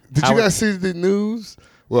best. Did you guys see the news?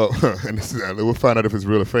 Well, and we'll find out if it's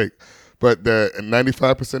real or fake. But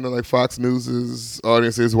 95% of Fox News's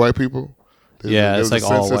audience is white people. It's like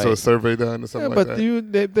all white. Or a survey done or something like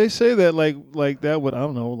that. They say that like that would, I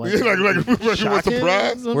don't know, like you were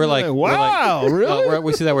surprised. We're like, wow, really?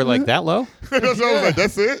 We see that we're like that low. That's what I was like,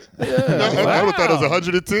 that's it. Yeah, I would have thought it was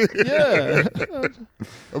 110. Yeah,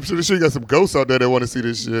 I'm sure you got some ghosts out there that want to see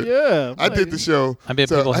this shit. yeah. I did the show. I bet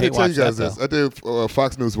people I hate didn't tell you guys that, this. I did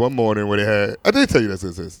Fox News one morning where they had. I did tell you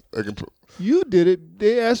this. You did it.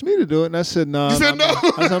 They asked me to do it, and I said no. You said no.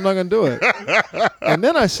 I said I'm not going to do it. And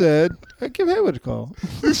then I said, hey, give Hayward a call.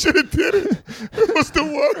 You should have did it. What's the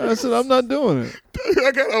word? I said I'm not doing it.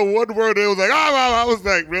 I got a one word. It was like, I was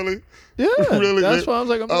like, really? Yeah, really? That's why I was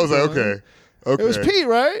like, I was like, okay. It was Pete,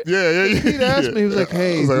 right? Yeah. Pete asked me. He was like,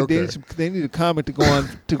 "Hey, they need a comic to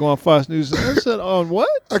go on Fox News." And I said, "On what?"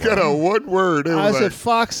 I got a one word. I said,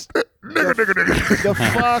 "Fox." The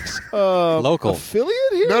Fox local affiliate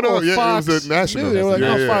here. No, Fox it was a national. News? They were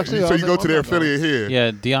like, Fox News. So you go to their affiliate here.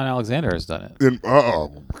 Yeah, Deion Alexander has done it.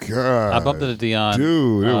 Oh God! I bumped into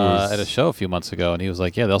Deion at a show a few months ago, and he was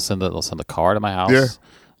like, "Yeah, they'll send a car to my house." Yeah.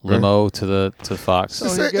 Limo to Fox. So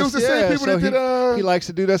it was the same people that did. He likes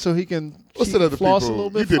to do that so he can what's the other floss people? a little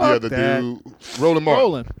bit. You did the other dude, Roland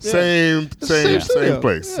Martin. Yeah. Same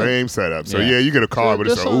place, same setup. So yeah, you get a car, but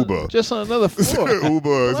it's an Uber. Just on another floor.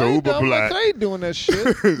 It's an Uber Black. I ain't doing that shit.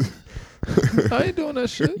 I ain't doing that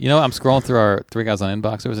shit. You know, I'm scrolling through our 3guysone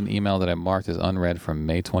inbox. There was an email that I marked as unread from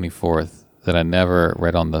May 24th that I never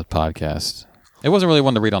read on the podcast. It wasn't really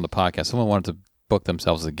one to read on the podcast. Someone wanted to book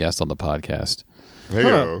themselves as a guest on the podcast.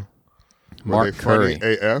 Hey, Mark Curry.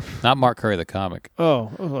 AF? Not Mark Curry, the comic. Oh,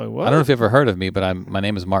 I was like, what? I don't know if you've ever heard of me, but my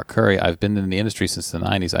name is Mark Curry. I've been in the industry since the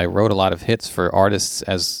 90s. I wrote a lot of hits for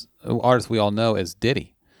artists we all know as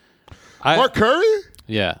Diddy. Mark Curry?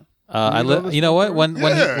 Yeah. You know what?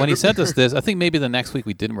 When he sent us this, I think maybe the next week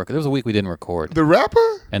we didn't record. There was a week we didn't record. The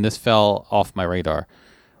rapper? And this fell off my radar.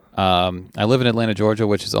 I live in Atlanta, Georgia,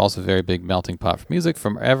 which is also a very big melting pot for music.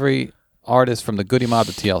 From every artist, from the Goody Mob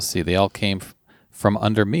to TLC, they all came from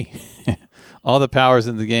under me. All the powers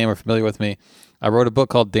in the game are familiar with me. I wrote a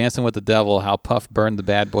book called Dancing with the Devil, How Puff Burned the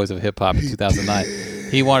Bad Boys of Hip Hop in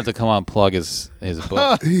 2009. He wanted to come on and plug his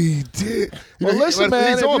book. He did. Well, listen,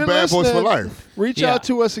 man. He's on Bad Boys for Life. Reach out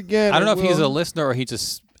to us again. I don't know if he's a listener or he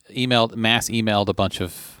just mass emailed a bunch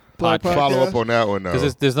of podcasts. Follow up on that one, though.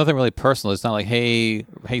 Because there's nothing really personal. It's not like, hey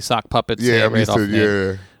sock puppets. Yeah, I'm used to,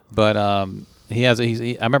 yeah. But I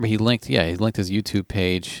remember he linked his YouTube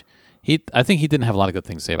page. I think he didn't have a lot of good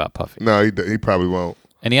things to say about Puffy. No, he probably won't.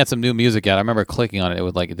 And he had some new music out. I remember clicking on it. It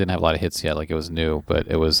was like it didn't have a lot of hits yet. Like it was new, but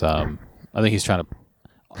it was. I think he's trying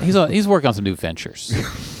to. He's working on some new ventures.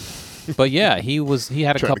 But yeah, he had a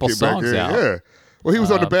Trying to couple get back songs in, out. Yeah. Well, he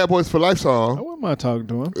was on the Bad Boys for Life I song. wouldn't mind talking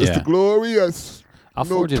to him. It's Yeah. the glorious. I'll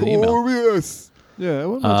forward you the email. Notorious. Yeah, I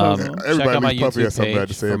wouldn't mind talking to him. Check Everybody out my knows Puffy has YouTube something bad to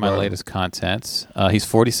page say for my about him. latest content. He's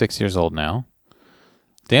 46 years old now.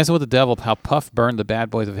 Dancing with the Devil, how Puff burned the bad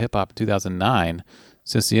boys of hip-hop in 2009.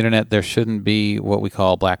 Since the internet, there shouldn't be what we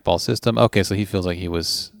call a blackball system. Okay, so he feels like he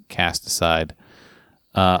was cast aside.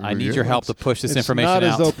 I need your help to push this It's information not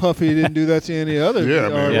out. as though Puffy didn't do that to any other Yeah,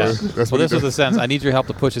 man. Yeah. artist. That's Well, what this he was the does. sense. I need your help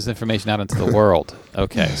to push this information out into the world.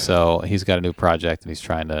 Okay, so he's got a new project and he's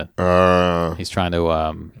trying to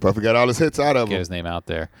Puffy got all his hits out of get him. his name out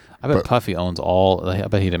there. I bet But- Puffy owns all. I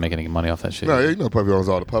bet he didn't make any money off that shit. No, you know Puffy owns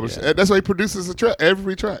all the publishing. Yeah. That's why he produces a track,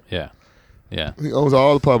 every track. Yeah. He owns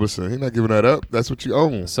all the publishing. He's not giving that up. That's what you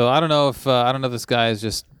own. So I don't know if this guy is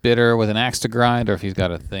just bitter with an axe to grind, or if he's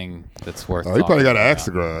got a thing that's worth. Oh, he probably got an talking axe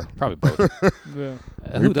to about. grind. Probably both.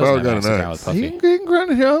 Yeah. Who He doesn't probably have got an axe an to grind axe. with He Puffy? can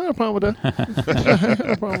grind it here. I have no problem with that.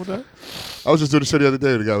 No problem with that. I was just doing the show the other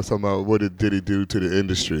day. The guy was talking about what did he do to the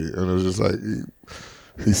industry, and it was just like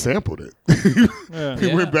he sampled it. Yeah. He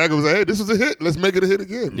Yeah. went back and was like, "Hey, this was a hit. Let's make it a hit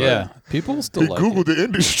again." Yeah, Like, people he still like googled it. the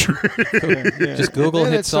industry. Yeah. Just Google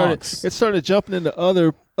And hit it started, songs. It started jumping into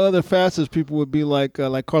other facets. People would be like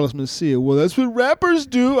Carlos Mencia. Well, that's what rappers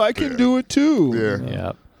do. I can do it too. Yeah.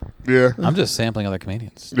 Yeah, yeah, I'm just sampling other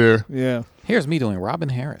comedians. yeah. Yeah. Here's me doing Robin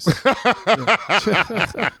Harris.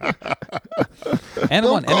 And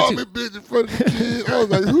Don't one, call and me a two. bitch in front of the kid. I was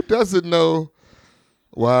like, who doesn't know?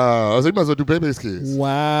 Wow. I was like, you might as well do Baby's Kids.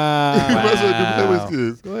 Wow. You might as well Wow. do Baby's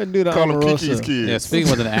Kids. Go ahead and do the Call them Omarosa. Kiki's Kids. Yeah,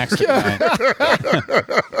 speaking with an axe to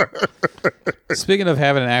grind. Speaking of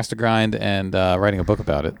having an axe to grind and writing a book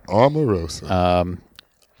about it, Omarosa.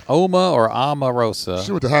 Oma or Omarosa.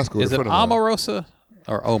 She went to high school. Is in it front of her. Omarosa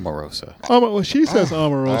or Omarosa? Well, she says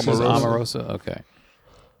Omarosa. Omarosa. Okay.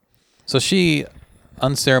 So she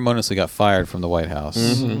unceremoniously got fired from the White House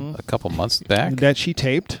a couple months back. That she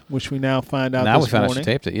taped, which we now find out Now this we found out morning. she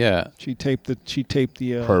taped it. Yeah, She taped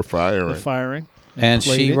the Her firing. the firing. and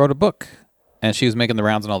played she it. wrote a book, and she was making the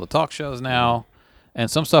rounds on all the talk shows now. And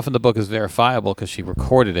some stuff in the book is verifiable because she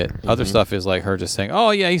recorded it. Other stuff is like her just saying,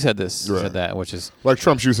 "Oh yeah, he said this, he Right. said that," which is Like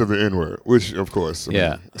Trump's use of the N-word, which, of course. I mean,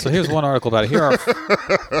 yeah. So here's one article about it.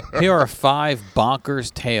 Here are 5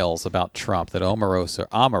 bonkers tales about Trump that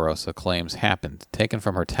Omarosa claims happened, taken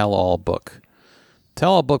from her tell-all book.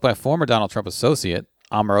 Tell-all book by former Donald Trump associate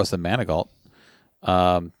Omarosa Manigault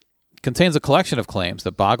contains a collection of claims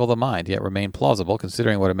that boggle the mind, yet remain plausible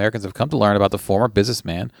considering what Americans have come to learn about the former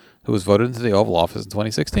businessman who was voted into the Oval Office in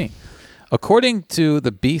 2016. According to the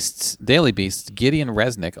Daily Beast's Gideon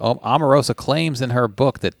Resnick, Omarosa claims in her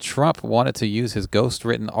book that Trump wanted to use his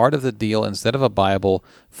ghost-written Art of the Deal instead of a Bible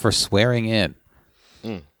for swearing in.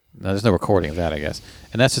 Now, there's no recording of that, I guess.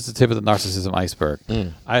 And that's just the tip of the narcissism iceberg.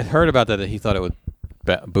 I heard about that he thought it would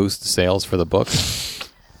boost sales for the book.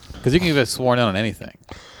 Because you can get sworn in on anything.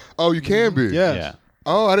 Oh, you can be. Yes. Yeah.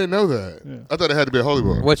 Oh, I didn't know that. I thought it had to be a holy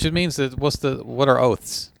book. Which it means that what are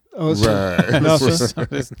oaths? Oh, it's Right. nothing.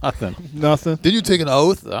 There's nothing. Nothing. Did you take an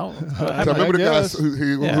oath? Oh, So I remember the guy guess.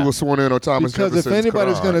 who Yeah. was sworn in on Thomas Because if Jefferson's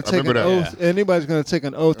anybody's Quran. going to I take an remember that. oath, anybody's going to take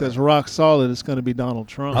an oath that's rock solid, it's going to be Donald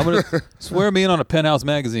Trump. I'm gonna swear me in on a Penthouse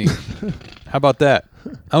magazine. How about that?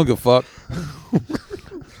 I don't give a fuck.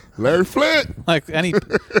 Larry Flint. Like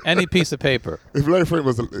any piece of paper. If Larry Flint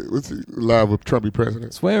was he live with Trump be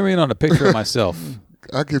president, Swear me in on a picture of myself.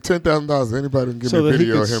 I give $10,000 to anybody who can give so me a that he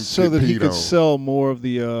video could, of him so that he peed could on. sell more of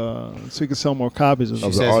the, so he could sell more copies of She Of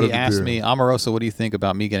it. the says Art he of the asked Deal. me, Omarosa, what do you think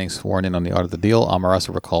about me getting sworn in on the Art of the Deal?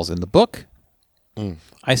 Omarosa recalls in the book.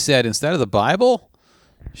 I said, instead of the Bible?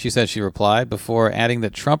 She said she replied before adding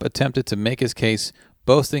that Trump attempted to make his case,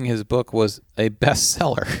 boasting his book was a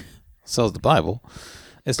bestseller. So is the Bible.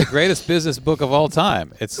 It's the greatest business book of all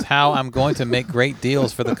time. It's how I'm going to make great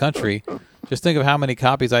deals for the country. Just think of how many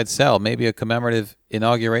copies I'd sell. Maybe a commemorative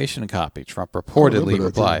inauguration copy, Trump reportedly that,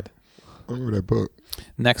 replied. I remember that book.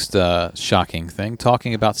 Next shocking thing,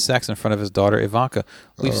 talking about sex in front of his daughter Ivanka.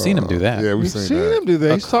 We've seen him do that. Yeah, we've We've seen seen that. him do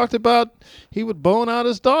that. He's talked about he would bone out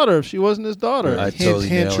his daughter if she wasn't his daughter. I Hint, totally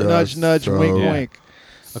hint, nailed it. nudge, nudge, So- wink, Yeah. wink.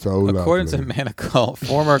 So According to lovely. Manigault,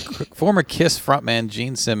 former Kiss frontman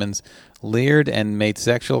Gene Simmons leered and made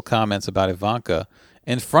sexual comments about Ivanka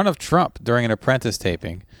in front of Trump during an Apprentice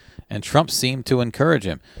taping, and Trump seemed to encourage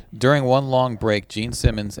him. During one long break, Gene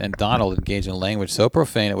Simmons and Donald engaged in language so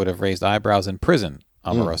profane it would have raised eyebrows in prison.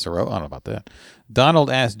 Omarosa wrote. I don't know about that. Donald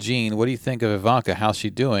asked Gene, what do you think of Ivanka? How's she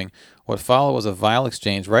doing? What followed was a vile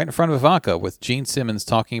exchange right in front of Ivanka with Gene Simmons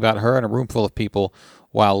talking about her in a room full of people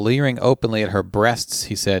While leering openly at her breasts,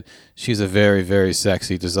 he said, "She's a very, very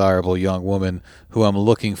sexy, desirable young woman who I'm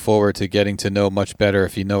looking forward to getting to know much better,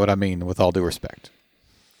 if you know what I mean, with all due respect."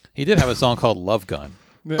 He did have a song called Love Gun.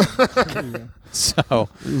 Yeah. So,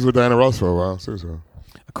 He was with Diana Ross for a while. Seriously.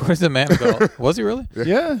 according to Manigault, was he really?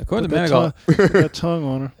 Yeah. According to Put Manigault, that tongue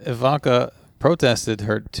on her. Ivanka protested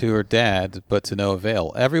her to her dad, but to no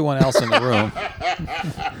avail. Everyone else in the room,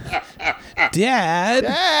 Dad,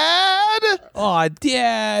 oh,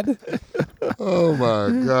 Dad. Oh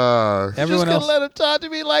my God. Everyone Just else, gonna let him talk to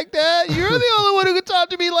me like that? You're the only one who can talk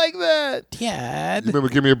to me like that. Dad. You remember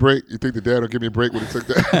Give Me a Break? You think the dad will give me a break when he took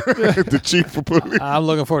that? The chief for police. I'm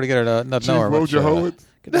looking forward to get her to know Chief her much, Roger Howard.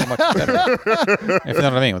 get to know her much better. If you know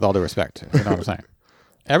what I mean, with all due respect. If you know what I'm saying.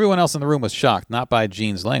 Everyone else in the room was shocked, not by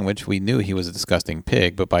Gene's language. We knew he was a disgusting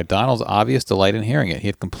pig, but by Donald's obvious delight in hearing it. He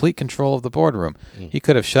had complete control of the boardroom. He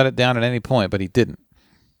could have shut it down at any point, but he didn't.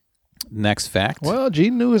 Next fact. Well,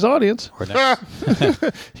 Gene knew his audience. Or next,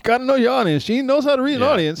 You got to know your audience. Gene knows how to read an Yeah.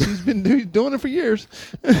 audience. He's been doing it for years.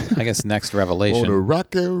 I guess next On a revelation.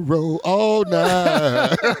 rock and roll all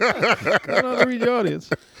night. Got to know how to read your audience.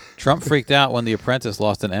 Trump freaked out when The Apprentice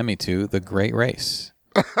lost an Emmy to The Great Race.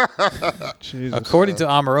 Jesus. According to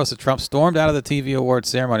Omarosa, Trump stormed out of the TV awards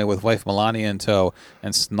ceremony with wife Melania in tow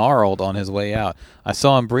and snarled on his way out. I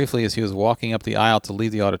saw him briefly as he was walking up the aisle to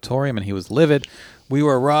leave the auditorium, and he was livid. "We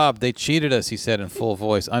were robbed. They cheated us," he said in full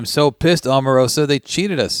voice. "I'm so pissed, Omarosa. They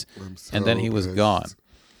cheated us." And then he was gone.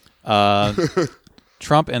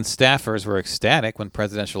 Trump and staffers were ecstatic when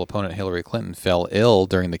presidential opponent Hillary Clinton fell ill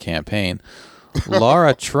during the campaign.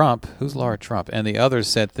 Laura Trump, who's Laura Trump, and the others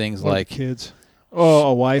said things Like like, kids. Oh,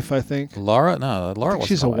 a wife, I think. Laura wasn't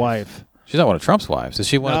She's a a wife. She's not one of Trump's wives. Is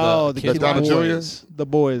she one No, of the the kids' Donna wives? boys. The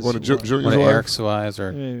boys. One of Junior's One of wife? Eric's wives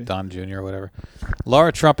or Maybe. Don Jr. or whatever.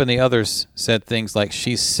 Laura Trump and the others said things like,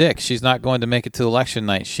 "She's sick. She's not going to make it to election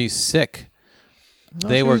night. She's sick." No,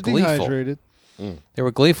 They she were was gleeful. dehydrated. They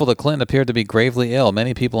were gleeful that Clinton appeared to be gravely ill.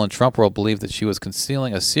 Many people in Trump world believed that she was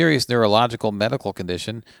concealing a serious neurological medical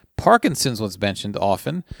condition. Parkinson's was mentioned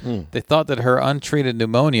often. They thought that her untreated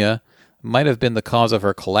pneumonia might have been the cause of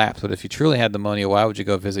her collapse, but if you truly had pneumonia, why would you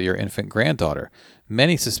go visit your infant granddaughter?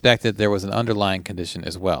 Many suspected there was an underlying condition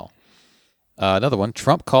as well. Another one,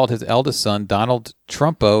 Trump called his eldest son, Donald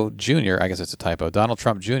Trumpo Jr., I guess it's a typo, Donald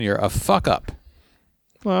Trump Jr., a fuck-up.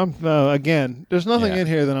 Well, again, there's nothing Yeah. in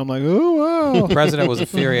here that I'm like, oh, wow. The president was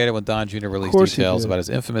infuriated when Don Jr. released course he details did. about his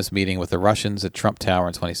infamous meeting with the Russians at Trump Tower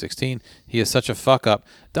in 2016. He is such a fuck-up.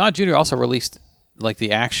 Don Jr. also released like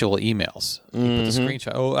the actual emails. He put the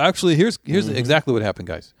screenshot. Oh, actually, here's exactly what happened,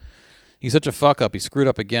 guys. He's such a fuck-up. He screwed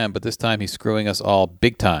up again, but this time he's screwing us all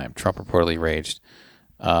big time, Trump reportedly raged.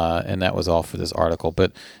 And that was all for this article.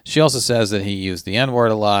 But she also says that he used the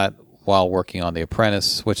N-word a lot while working on The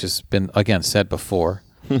Apprentice, which has been, again, said before.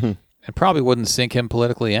 And probably wouldn't sink him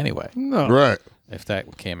politically anyway, No. Right. if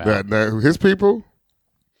that came out. His people?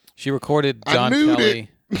 She recorded I John knew Kelly.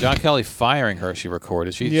 John Kelly firing her. She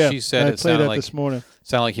recorded. She Yeah, said I it played sounded that like this morning.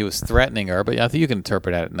 he was threatening her. But I think you can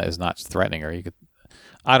interpret it as not threatening her. You could.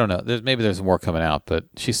 I don't know. Maybe there's more coming out, but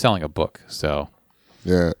she's selling a book, so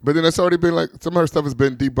Yeah. But then it's already been like, some of her stuff has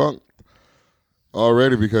been debunked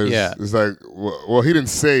already because Yeah. it's like, well, he didn't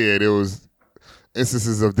say it. It was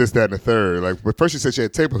instances of this, that, and the third. Like, but first she said she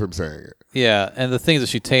had tape of him saying it. yeah. And the things that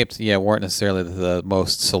she taped, weren't necessarily the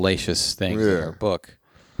most salacious things in Yeah. her book.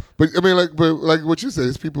 But I mean, like what you said,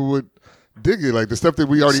 his people would dig it. Like the stuff that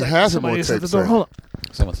we already have him on Somebody's at tape the door. saying. Hold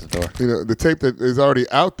on. Someone's at the door. You know, the tape that is already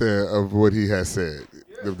out there of what he has said,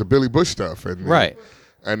 the Billy Bush stuff, and Right.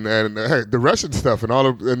 and the Russian stuff, and all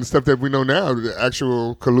of and the stuff that we know now, the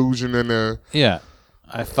actual collusion and Yeah.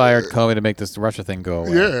 I fired Comey to make this Russia thing go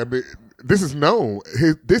away. yeah, I mean, this is known.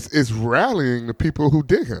 This is rallying the people who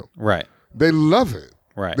dig him. Right. They love it.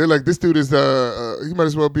 Right. They're like, this dude is he might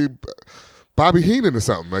as well be Bobby Heenan or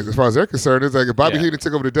something. Like as far as they're concerned, it's like if Bobby Yeah. Heenan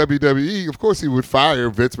took over the WWE, of course he would fire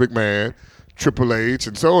Vince McMahon, Triple H,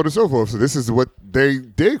 and so on and so forth. So this is what they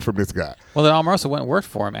dig from this guy. Well, then Omarosa went and worked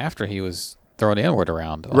for him after he was throwing the N-word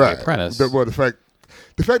around on Right. The Apprentice.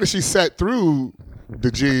 The fact that she sat through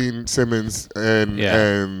the Gene Simmons and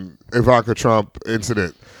Ivanka Trump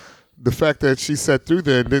incident, the fact that she sat through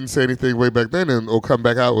there and didn't say anything way back then, and will come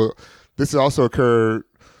back out. Well, this also occurred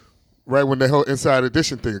right when the whole Inside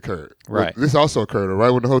Edition thing occurred. Right. This also occurred. Or right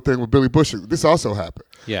when the whole thing with Billy Bush, this also happened.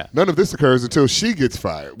 Yeah. None of this occurs until she gets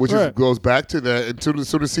fired, which Right. goes back to that. Until as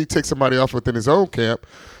soon as he takes somebody off within his own camp,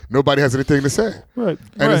 nobody has anything to say. Right.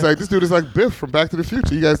 And it's like this dude is like Biff from Back to the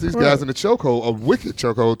Future. You guys, these Right. guys in the chokehold, a wicked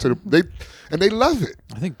chokehold they love it.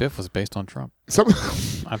 I think Biff was based on Trump. Some,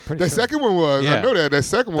 I'm pretty that sure. second one was. Yeah. I know that. That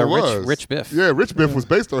second one The rich- was Rich Biff. Yeah, Rich Biff was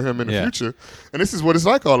based on him in the Yeah. future, and this is what it's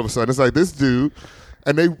like all of a sudden. It's like this dude,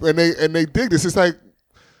 and they dig this. It's like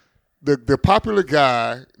the popular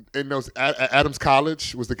guy in those Adams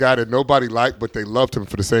College was the guy that nobody liked, but they loved him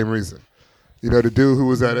for the same reason. You know, the dude who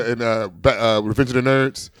was in Revenge of the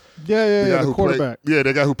Nerds. Yeah. The guy who Quarterback. played,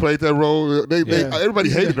 the guy who played that role. Yeah.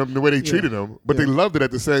 Everybody hated him the way they Yeah. treated him, but Yeah. they loved it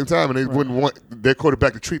at the same time, and they wouldn't want their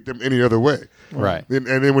quarterback to treat them any other way. Right. And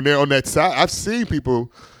then when they're on that side, I've seen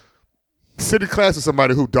people sit in class with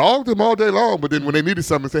somebody who dogged them all day long, but then when they needed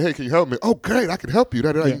something, say, "Hey, can you help me?" "Oh, great, I can help you."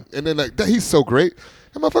 Yeah. And then like, he's so great.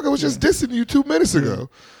 That motherfucker was just dissing you 2 minutes ago,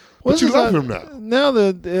 Well, but you this is love like- him now.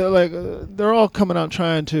 Now they're all coming out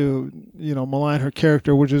trying to malign her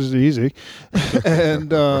character, which is easy,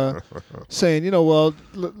 and saying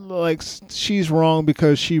like she's wrong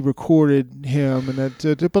because she recorded him, and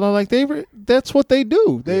that. But I'm like that's what they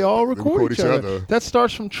do. They all record each other. That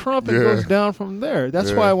starts from Trump and Yeah. goes down from there.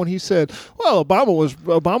 That's Yeah. why when he said, "Well,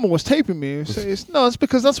 Obama was taping me," it's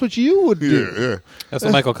because that's what you would do. Yeah. That's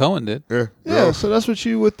what Michael Cohen did. Yeah. Yeah, so that's what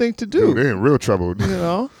you would think to do. Dude, they're in real trouble. You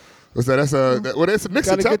know. That's a Nixon Got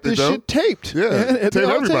to get tactic, this though. shit taped. Yeah, and tape they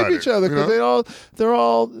all everybody, tape each other you because they're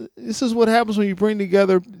all. This is what happens when you bring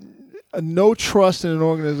together no trust in an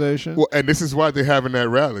organization. Well, and this is why they're having that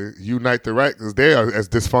rally, Unite the Right, because they are as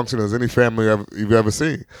dysfunctional as any family you've ever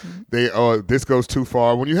seen. They are. This goes too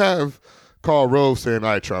far. When you have Karl Rove saying,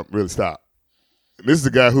 "All right, Trump, really stop." This is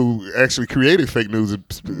the guy who actually created fake news,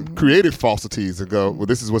 and created falsities, and go, "Well,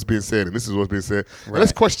 this is what's being said, and this is what's being said. And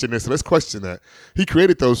let's question this, and let's question that." He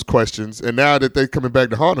created those questions, and now that they're coming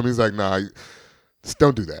back to haunt him, he's like, "Nah, just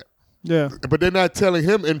don't do that." Yeah. But they're not telling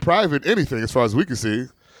him in private anything, as far as we can see.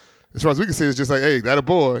 As far as we can see, it's just like, hey, that a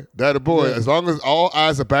boy. Yeah. As long as all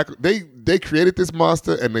eyes are back, they created this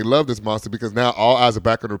monster and they love this monster because now all eyes are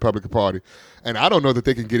back on the Republican Party, and I don't know that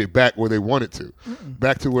they can get it back where they want it to,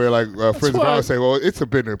 back to where like friends of why- ours say, well, it's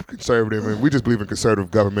been a conservative and we just believe in conservative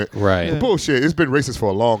government. Right. Yeah. Bullshit. It's been racist for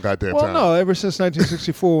a long goddamn Well, time. no, ever since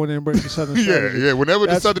 1964 when they embraced the Southern strategy. Yeah. Whenever the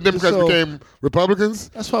That's- Southern Democrats so- became Republicans,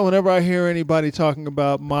 That's why whenever I hear anybody talking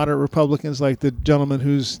about moderate Republicans, like the gentleman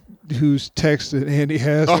whose text that Andy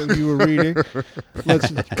has that you were reading,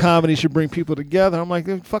 comedy should bring people together. I'm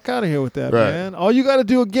like, fuck out of here with that, Right. man. All you got to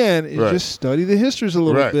do again is Right. just study the histories a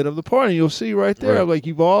little Right. bit of the party. You'll see right there, Right. like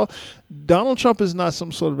Donald Trump is not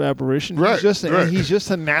some sort of aberration. Right, right. He's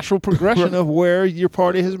just a natural progression of where your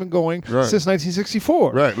party has been going Right. since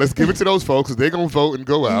 1964. right? Let's give it to those folks because they're gonna vote and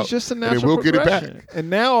go out. He's just a and natural then we'll get it progression. back. And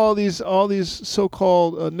now all these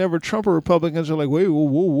so-called never Trumper Republicans are like, wait,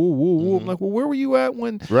 whoa. I'm like, well, where were you at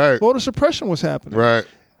when Right. voter suppression was happening? Right.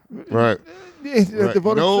 Right. The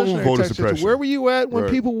voter No suppression voter tax system. suppression. Where were you at when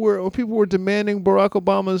Right. people were demanding Barack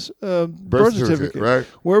Obama's birth certificate? Right.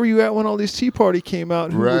 Where were you at when all these Tea Party came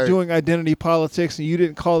out who were Right. doing identity politics, and you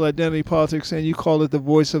didn't call it identity politics, and you called it the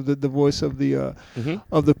voice of the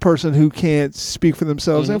of the person who can't speak for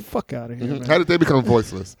themselves? And fuck out of here, man. How did they become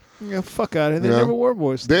voiceless? Yeah, fuck out of here. They Yeah. never were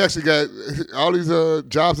voiceless. They actually got all these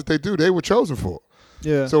jobs that they do. They were chosen for.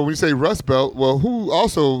 Yeah. So when you say Rust Belt, well, who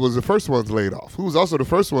also was the first ones laid off? Who was also the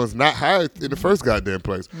first ones not hired in the first goddamn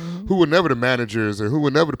place? Who were never the managers and who were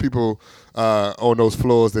never the people on those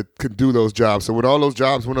floors that could do those jobs? So when all those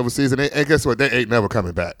jobs went overseas, and guess what? They ain't never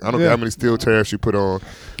coming back. I don't care how many steel tariffs you put on.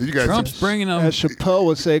 You guys Trump's bringing them. As Chappelle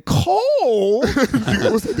would say, coal.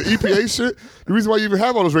 what's that, the EPA shit? The reason why you even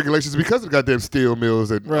have all those regulations is because of the goddamn steel mills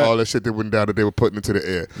and Right. all that shit that went down that they were putting into the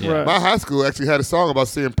air. Yeah. Right. My high school actually had a song about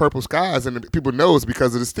seeing purple skies, and people know it's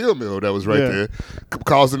because of the steel mill that was right Yeah. there,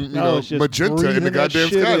 causing No, it's just magenta in breathing the that goddamn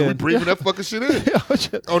shit skies. We in. breathing that fucking shit in.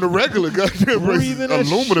 Just On a regular goddamn basis, Breathing that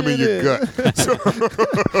aluminum in shit your in. gut.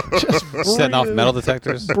 setting off breathing- metal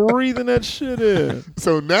detectors. breathing that shit in.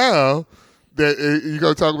 So now that you're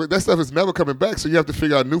going to talk about that stuff is never coming back. So you have to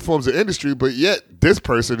figure out new forms of industry, but yet this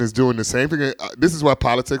person is doing the same thing. This is why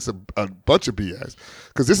politics are a bunch of BS,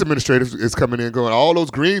 because this administrative is coming in and going, all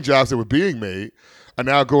those green jobs that were being made are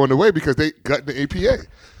now going away because they gut the EPA.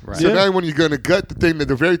 Right. So Yeah. now when you're going to gut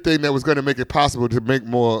the very thing that was going to make it possible to make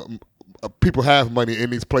more people have money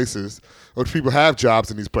in these places, or people have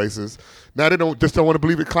jobs in these places, now they don't want to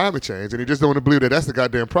believe in climate change, and they just don't want to believe that that's the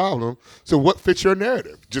goddamn problem. So what fits your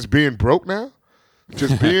narrative? Just being broke now?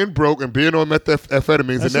 Just being broke and being on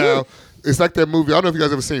methamphetamines, That's and now it. It's like that movie. I don't know if you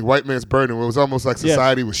guys ever seen White Man's Burden, where it was almost like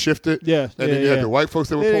society was shifted. Yeah, and then you had the white folks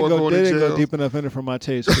that were poor going they to didn't jail. go deep enough in it for my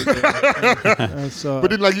taste. But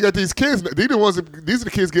then, like, you got these kids. These are the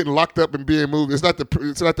kids getting locked up and being moved. It's not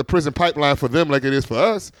the prison pipeline for them like it is for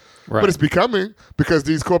us. Right. But it's becoming, because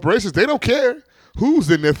these corporations, they don't care who's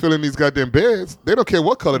in there filling these goddamn beds. They don't care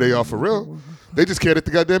what color they are for real. They just care that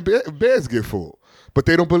the goddamn beds get full. But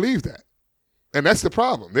they don't believe that. And that's the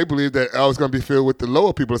problem. They believe that it's going to be filled with the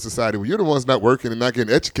lower people of society. Well, you're the ones not working and not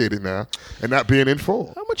getting educated now and not being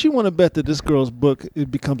informed. How much you want to bet that this girl's book it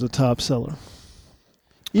becomes a top seller?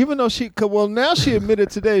 Even though now she admitted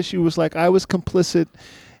today, she was like, I was complicit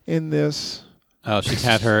in this. Oh, she's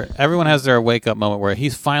had her. Everyone has their wake up moment where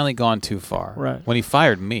he's finally gone too far. Right. When he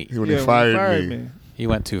fired me, When he fired me. he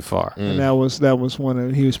went too far. And that was one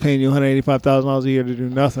of he was paying you $185,000 a year to do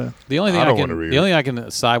nothing. The only thing I don't wanna read the it. only thing I can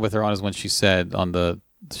side with her on is when she said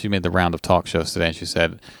she made the round of talk shows today, and she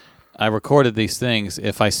said, I recorded these things.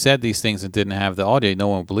 If I said these things and didn't have the audio, no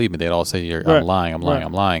one would believe me. They'd all say, Right. I'm lying, I'm lying, Right.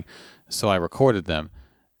 I'm lying. So I recorded them.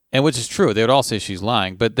 And which is true. They would all say she's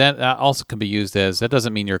lying. But that also can be used as, that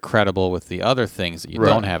doesn't mean you're credible with the other things that you Right.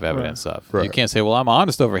 don't have evidence of. Right. You can't say, well, I'm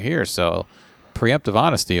honest over here, so preemptive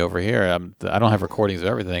honesty over here. I don't have recordings of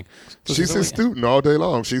everything. So She's a student all day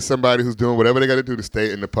long. She's somebody who's doing whatever they got to do to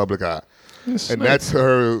stay in the public eye. And that's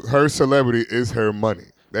her celebrity is her money.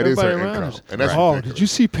 That is Everybody her around income. us. And that's Oh, ridiculous. did you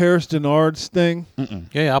see Paris Denard's thing?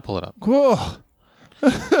 Yeah, I'll pull it up. Whoa.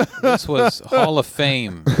 This was Hall of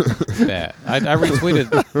Fame bad. I retweeted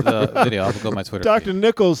the video. I'll go to my Twitter. Dr. feed.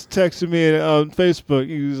 Nichols texted me on Facebook.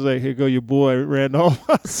 He was like, "Here go your boy Randolph."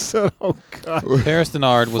 I said, "Oh God." Paris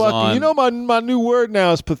Denard was Fucking, on. you know my new word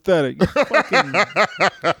now is pathetic. You fucking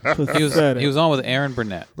pathetic. he was on with Aaron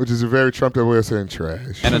Burnett Which is a very Trumped up way of saying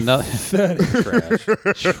trash. and another trash.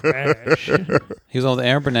 trash. He was on with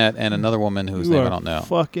Aaron Burnett and another woman whose You name are I don't know.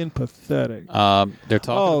 fucking pathetic. They're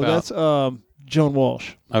talking about. That's Joan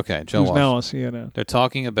Walsh, Okay, Joe who's Walsh. now on CNN. They're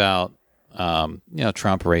talking about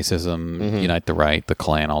Trump, racism, Unite the Right, the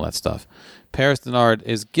Klan, all that stuff. Paris Denard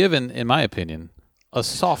is given, in my opinion, a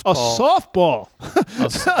softball, A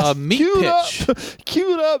softball. a meat pitch.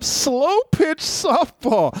 Queued up slow pitch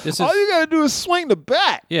softball. This All is- you got to do is swing the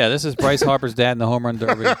bat. Yeah, this is Bryce Harper's dad in the home run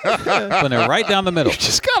derby, putting it right down the middle. You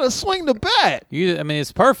just got to swing the bat.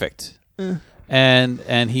 It's perfect. And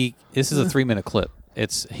this is a 3-minute clip.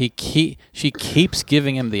 She keeps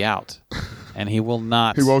giving him the out, and he will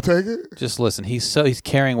not. He won't take it? Just listen. He's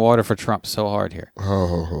carrying water for Trump so hard here.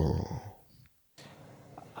 Oh.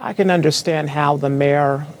 I can understand how the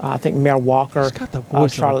mayor, I think Mayor Walker, He's got the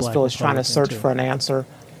voice of a Charlottesville, black is trying to Republican, search too. for an answer,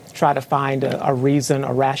 try to find a reason,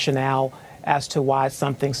 a rationale as to why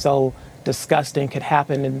something so disgusting could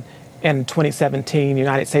happen in 2017,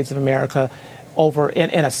 United States of America, over in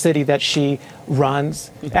a city that she runs.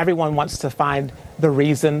 Everyone wants to find the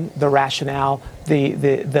reason, the rationale,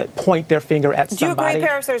 the point their finger at Do you somebody. agree,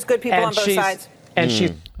 Paris, there's good people And on both she's- sides? And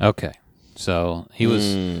she's Okay, so he was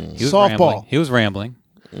Softball. rambling. He was rambling.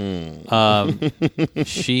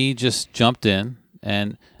 She just jumped in,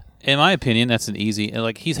 and in my opinion, that's an easy.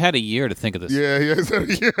 Like, he's had a year to think of this. Yeah,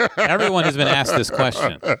 yeah. Everyone has been asked this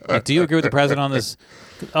question. Like, do you agree with the president on this?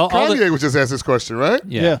 All the- Kanye was just asked this question, right?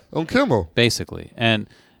 yeah, On Kimmel. basically, and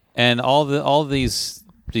all these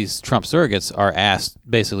Trump surrogates are asked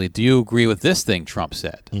basically, do you agree with this thing Trump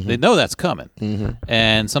said? They know that's coming,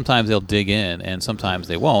 and sometimes they'll dig in, and sometimes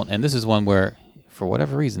they won't. And this is one where, for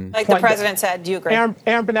whatever reason, Like the Point- president said, do you agree? Aaron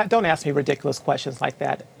Burnett, don't ask me ridiculous questions like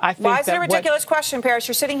that. I think Why is it that a ridiculous question, Paris?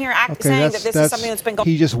 You're sitting here saying that this is something that's been going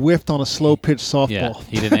He just whiffed on a slow pitch softball. yeah,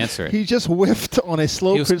 he didn't answer it. He just whiffed on a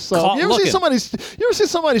slow He was pitch caught softball. You looking. ever see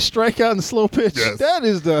somebody strike out in slow pitch? Yes. That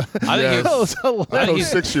is the. I think he that was- was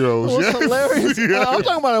hilarious. think Those 6-year-olds. It was yes. hilarious. Yeah. I'm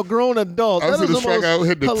talking about a grown adult. I was That in is the the strikeout, most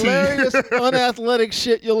hit the tee. hilarious, unathletic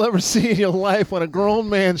shit you'll ever see in your life when a grown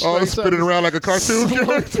man Oh, strikes out spinning in around like a cartoon slow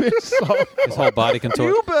character. pitch softball. His whole body contort.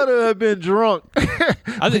 You better have been drunk.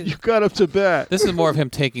 I think You got up to bat. this is more of him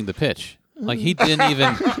taking the pitch. Like, he didn't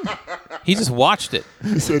even. He just watched it.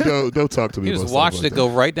 He said, don't talk to me He about just stuff watched like it go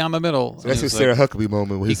that. right down the middle. That's and his he was Sarah like, Huckabee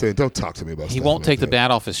moment when he's saying, don't talk to me about he stuff won't like take the that.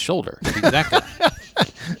 bat off his shoulder. He's that guy.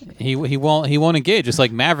 He won't engage. It's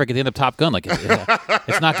like Maverick at the end of Top Gun. Like,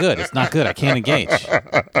 it's not good. It's not good. I can't engage.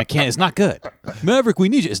 I can't. It's not good. Maverick, we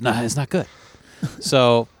need you. It's not good.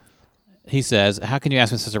 So he says, "How can you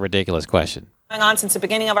ask me such a ridiculous question?" on since the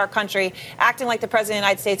beginning of our country, acting like the president of the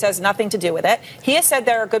United States has nothing to do with it. He has said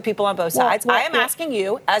there are good people on both sides. I am asking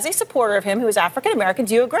you, as a supporter of him who is African American,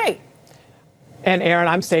 do you agree? And Aaron,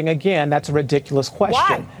 I'm saying again, that's a ridiculous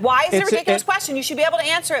question. Why is it a It's ridiculous question? You should be able to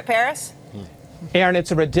answer it, Paris. Aaron,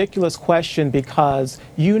 it's a ridiculous question because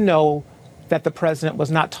you know that the president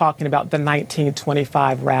was not talking about the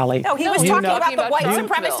 1925 rally. No, he was talking about the white Charlottesville.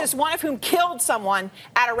 supremacist, one of whom killed someone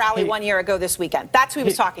at a rally 1 year ago this weekend. That's who he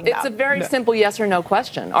was talking about. It's a very simple yes or no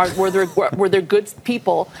question. Were there good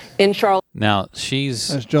people in Charlotte? Now she's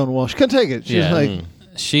That's Joan Walsh. Can take it. She's Yeah. like,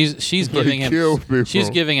 she's giving kill him people. she's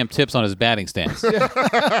giving him tips on his batting stance. She's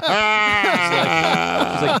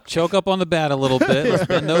like, choke up on the bat a little bit. Let's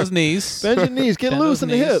bend those knees. bend your knees, get Bend loose those in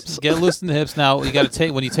the knees. hips. Get loose in the hips. Now you got to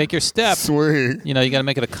take when you take your step. Swing. You know you got to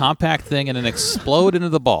make it a compact thing and then explode into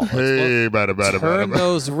the ball. Hey, Turn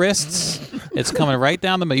those wrists. It's coming right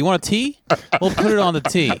down the middle. You want a tee? We'll put it on the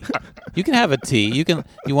tee. You can have a tee.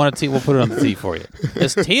 You want a tee? We'll put it on the tee for you.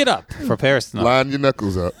 Just tee it up for Paris tonight. Line your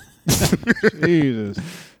knuckles up. Jesus.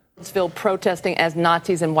 Charlottesville protesting as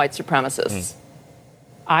Nazis and white supremacists.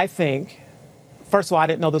 I think, first of all, I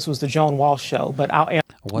didn't know this was the Joan Walsh show, but I'll answer.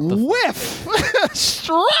 What the? Whiff!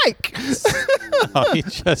 Strike! Oh, he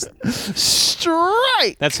just.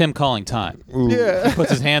 Strike! That's him calling time. Yeah.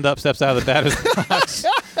 Puts his hand up, steps out of the batter's box,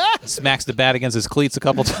 smacks the bat against his cleats a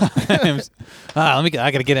couple times. I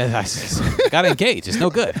gotta get it. Gotta engage. It's no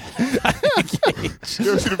good. Engage.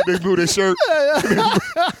 You ever see the big blue that shirt?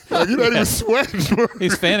 Like, you're not even sweating. Bro.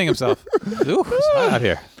 He's fanning himself. Ooh, it's hot out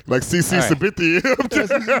here. Like CC All right. Sabithi.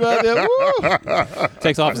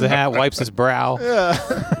 Takes off his hat, wipes his brow.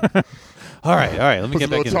 All right. Let me Puts get a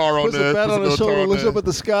back little in. tar on Puts there. a bat puts on a his little tar shoulder, on looks there. up at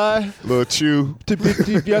the sky. Little chew. Deep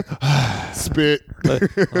breath. Spit.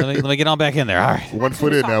 Let me get on back in there. All right. 1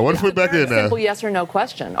 foot in now. 1 foot back in now. Simple yes or no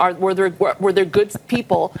question. Were there good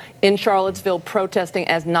people in Charlottesville protesting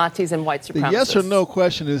as Nazis and white The supremacists? yes or no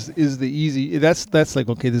question is the easy. That's like,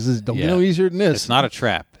 okay, this is don't get Yeah. no easier than this. It's not a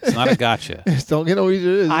trap. It's not a gotcha. Don't get no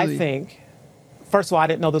easier than this. I think, first of all, I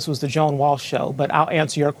didn't know this was the Joan Walsh show, but I'll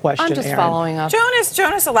answer your question, I'm just Aaron. following up.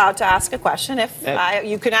 Joan is allowed to ask a question.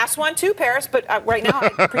 You can ask one too, Paris, but right now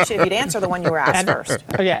I'd appreciate if you'd answer the one you were asked first.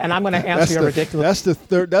 Yeah, and I'm going to answer your ridiculous.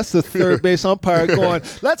 That's the third base umpire going.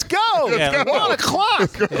 Let's go. Yeah, It's 1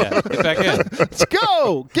 o'clock. Yeah, get back in. Let's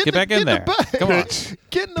go. Get back in there. Come on.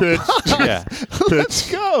 Get in the box. Yeah.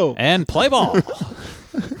 Let's go. And play ball.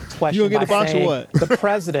 Question You gonna get by a box or saying what? The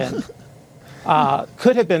president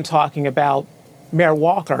could have been talking about Mayor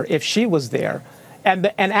Walker if she was there,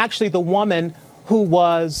 and actually the woman who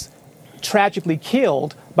was tragically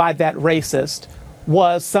killed by that racist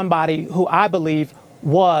was somebody who I believe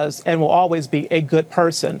was and will always be a good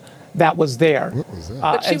person that was there. What was that?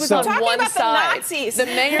 But she was on Talking one about the side. Nazis. The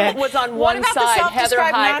mayor And- was on What one about the side. Heather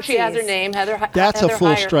self-described Heyer. She has her Nazis? name. Heather. That's Heather a full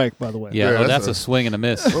Heyer. strike, by the way. Yeah, well, that's that's a swing and a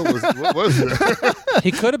miss. What was it?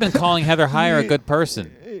 He could have been calling Heather Heyer a good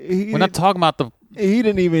person. We're not talking about the. He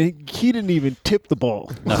didn't even tip the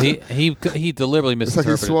ball. No, he deliberately It's like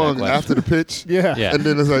he misinterpreted swung that after the pitch. Yeah. Yeah. And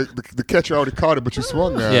then it's like the catcher already caught it, but you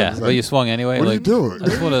swung now. Yeah, It's but like, you swung anyway. What are you like, doing? I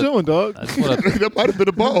just What are you doing, dog? that might have been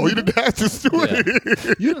a ball. You didn't have to swing.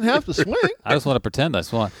 Yeah. You didn't have to swing. I just want to pretend I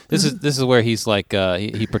swung. This is where he's like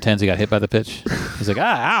he pretends he got hit by the pitch. He's like,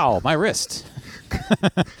 ow, my wrist.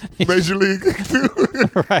 Major League.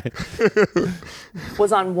 Right.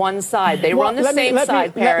 Was on one side. They were Well, on the let me- same let me-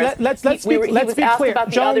 side, let- Paris. let's He be- was let's be asked clear. about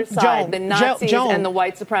the Joan- other side, the Joan- Nazis Joan- and the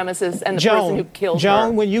white supremacists and the person who killed Joan,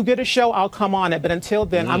 her. when you get a show, I'll come on it. But until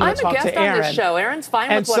then, I'm going I'm to a talk guest to on Aaron. this show. Aaron's fine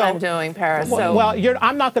And with what so- I'm doing, Paris. Well,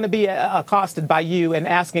 I'm not going to be accosted by you and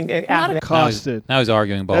asking. Costed. Now he's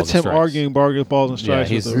arguing balls. That's and him strikes. arguing balls and Yeah, strikes.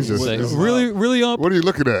 he's with the- just with like, the- really up. What are you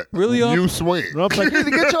looking at? Really up? You swing. I'm like, you need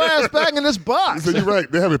to get your ass back in this box. So you're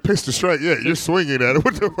right. They haven't pitched a strike yet. You're swinging at it.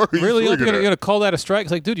 What the fuck are you Really up? swinging You're at? gonna call that a strike?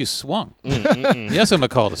 It's like, dude, you swung. Yes, I'm gonna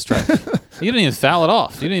call it a strike. You didn't even foul it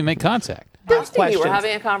off. You didn't even make contact. Interesting, you were questions.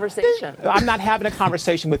 having a conversation. I'm not having a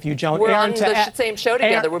conversation with you, Joan. We're Aaron, on to the same show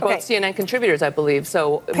together. We're both okay. CNN contributors, I believe.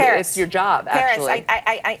 So Paris, it's your job, Paris, actually.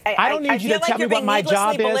 I don't need you to feel like tell me you're what being my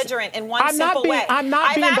job needlessly is. belligerent in one I'm not simple being- way. I'm not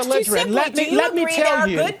I've being asked you belligerent. simply, Let me- do you let me agree tell there are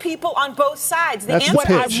you. good people on both sides? The That's the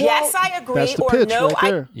answer is pitch. yes, I agree, That's the or pitch no, right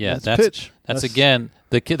there. Yeah, That's that's pitch. That's again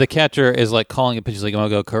the catcher is like calling a pitch. He's like, "You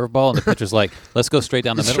want to go curveball?" And the pitcher's like, "Let's go straight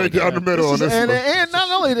down the middle." Straight down again." the middle on this and, one. and not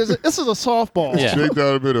only this is a softball. Yeah. Straight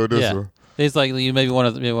down the middle on this Yeah. one. He's like, "You maybe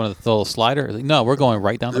want to throw a slider." He's like, no, we're going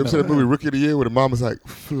right down You the ever seen that middle. movie Rookie of the Year where the mom was like,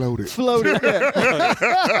 floated? Floated.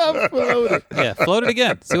 Yeah. Floated. Yeah, float it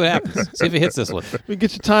again. See what happens. See if it hits this one. Let me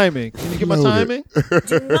get your timing. Can you get my Floated. timing?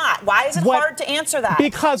 do not. Why is it What- hard to answer that?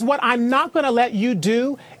 Because what I'm not going to let you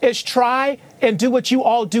do is try and do what you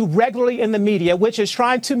all do regularly in the media, which is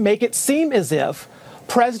trying to make it seem as if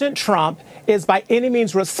President Trump is by any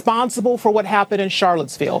means responsible for what happened in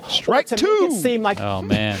Charlottesville. Strike to two. Make it seem like Oh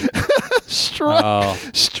man. Strike. Oh.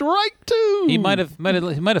 Strike two. He might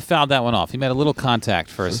have fouled that one off. He made a little contact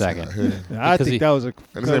for a second. I because think that was a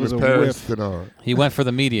And his name is a Paris whiff. Denard. He went for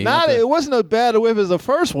the media. He Not, went it wasn't as bad a whiff as the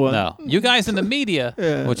first one. no, you guys in the media,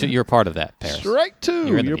 Yeah. which you're part of that, Paris. Strike two.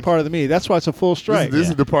 You're in the You're media. part of the media. That's why it's a full strike. This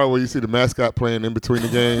is the part where you see the mascot playing in between the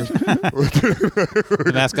games.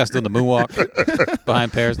 The mascot's doing the moonwalk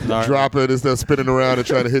behind Paris Denard. Drop it instead of spinning around and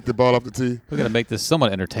trying to hit the ball off the tee. We're gonna make this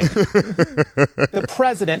somewhat entertaining. The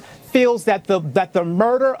president feels that the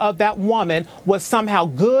murder of that woman was somehow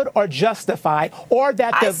good or justified, or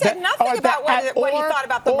that I said nothing about what he thought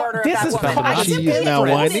about the murder of that woman. Nazi I is simply now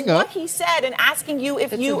quoting winding up. what he said and asking you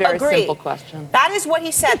if It's you a very agree. simple question. That is what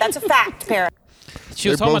he said. That's a fact, Paris. She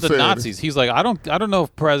was They talking about both the said- Nazis. He's like, I don't know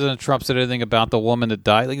if President Trump said anything about the woman that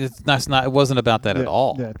died. Like, that's not. It wasn't about that at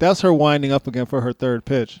all. Yeah, that's her winding up again for her third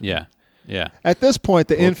pitch. Yeah. Yeah. At this point,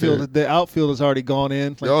 the outfield has already gone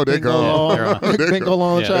in. Like, Oh, they bingo gone. long, Yeah, they're on. bingo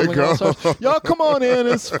long, Yeah. traveling They long. gone. So, y'all come on in.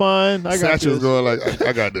 It's fine. I got Satchel's this. going like,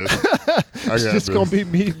 I got this. I It's got just this. gonna be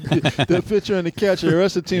me, the pitcher and the catcher. The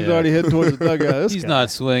rest of the team's Yeah. already heading towards the dugout. This He's guy.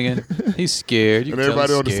 not swinging. He's scared. You And can tell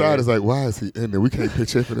everybody he's on the scared. side is like, why is he in there? We can't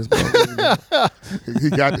pitch in for this ball. he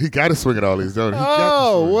got to swing at all these, don't he? He got to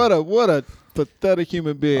Oh, swing. what a pathetic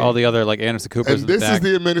human being. all the other like Anderson Cooper's And in the this is back.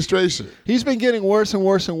 the administration. He's been getting worse and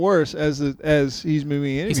worse and worse as he's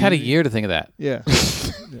moving in. He's had a year to think of that. Yeah.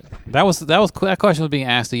 That question was being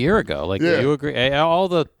asked a year ago. Like, Yeah. do you agree? All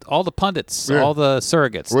the pundits, Yeah. all the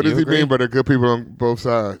surrogates. What do does you he agree? mean by the good people on both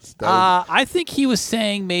sides? That was- I think he was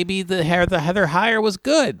saying maybe the Heather hire was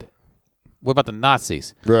good. What about the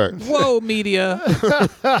Nazis? right. Whoa, media.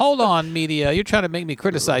 Hold on, media. You're trying to make me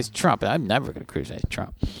criticize Trump. I'm never going to criticize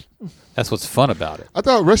Trump. That's what's fun about it. I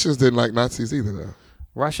thought Russians didn't like Nazis either, though.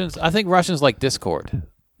 I think Russians like discord in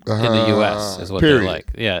the U.S. is what they period.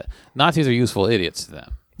 like. Yeah. Nazis are useful idiots to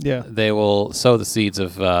them. Yeah. They will sow the seeds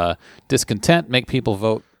of discontent, make people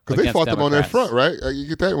vote. Because they against fought them on their Democrats. front, right? You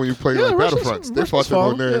get that when you play Yeah, like Russians- Battlefronts. They Russians fought them fought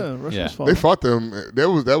on there. Yeah, Russians Yeah. fought They them. fought them.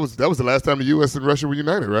 That was the last time the U.S. and Russia were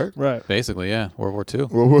united, right? Right. Basically, yeah. World War II.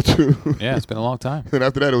 World War II. Yeah, it's been a long time. And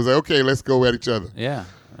after that, it was like, okay, let's go at each other. Yeah.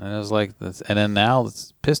 And it was like this, and then now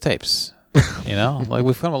it's piss tapes. You know, like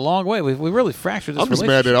we've come a long way. We really fractured this I'm just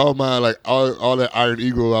mad relationship. that all my all that Iron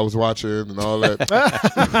Eagle I was watching and all that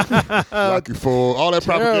Rocky IV, all that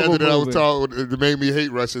propaganda Terrible that I was movie. taught that made me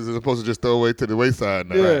hate Russians as opposed to just throw away to the wayside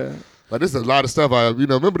now. Yeah. Like this is a lot of stuff.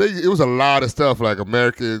 Remember it was a lot of stuff like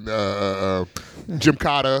American Jim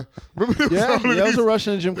Carter. Remember there was Yeah, all of that was these- a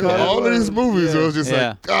Russian and Jim Carter. all of these movies. Yeah. It was just Yeah.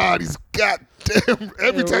 like God, these goddamn.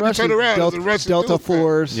 Every time Russian you turn around, Delta, there's a Russian Delta dude.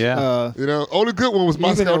 Force. Yeah. You know, only good one was Even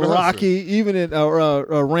Moscow in and the Hudson. Rocky, even in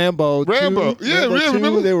Rambo. Rambo, 2, yeah, Rambo yeah, 2,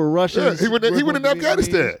 remember? they were Russians. Yeah, he went in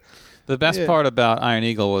Afghanistan. The best Yeah. part about Iron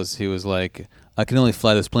Eagle was he was like, I can only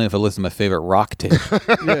fly this plane if I listen to my favorite rock tape.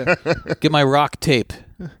 Yeah. Get my rock tape.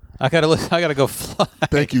 I gotta go fly.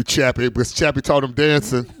 Thank you, Chappie, because Chappie taught him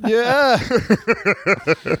dancing. Yeah.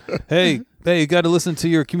 Hey, you got to listen to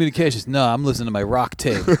your communications. No, I'm listening to my rock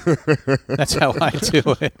tape. That's how I do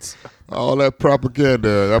it. All that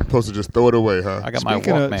propaganda, I'm supposed to just throw it away, huh? I got my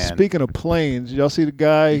Walkman. Speaking of planes, y'all see the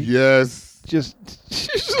guy Yes. just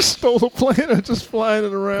stole a plane and just flying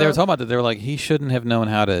it around? They were talking about that. They were like, he shouldn't have known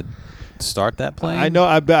how to start that plane. I know.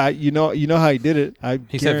 I bet you know how he did it.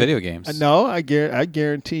 He said video games. No, I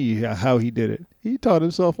guarantee you how he did it. He taught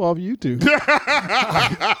himself off YouTube.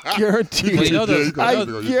 I guarantee Well, you know it. those- I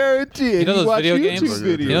guarantee it. You know those watch video YouTube games?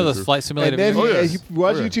 videos. You know those flight simulator and then videos? Oh, yes. he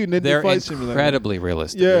watch Oh, yeah. YouTube and then They're do flight simulator. incredibly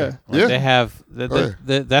realistic. Yeah. Like, Yeah. they have. Oh,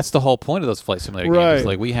 That's the whole point of those flight simulator Right. games.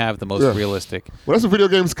 Like we have the most Yeah. realistic. Well, that's where video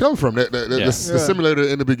games come from. Yeah. The simulator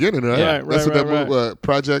in the beginning, right? Yeah. Right, That's what right, that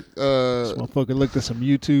Project. This motherfucker looked at some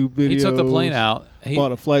YouTube videos. He took the plane out. He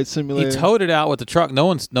Bought a flight simulator. He towed it out with the truck. No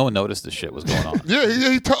one noticed the shit was going on. Yeah,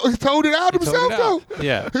 he told it out himself, though.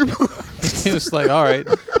 Yeah. He was like, all right,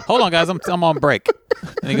 hold on, guys, I'm on break.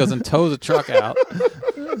 And he goes and tows the truck out.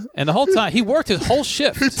 And the whole time, he worked his whole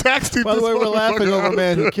shift. He taxed him. By the way, we're laughing over a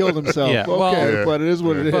man who killed himself. Yeah, Okay, well- Yeah. but it is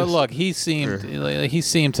what it is. But look, he seemed to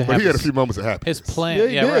But have he had a few moments of happiness. his plan. yeah,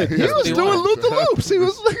 he did. right. He That's was what he doing wanted. loop the loops. He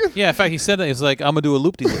was like, Yeah, in fact, he said that. He was like, I'm going to do a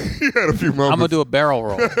loop-de-loop. He had a few I'm going to moments. do a barrel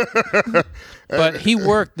roll. But he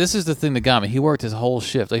worked. This is the thing that got me. He worked his whole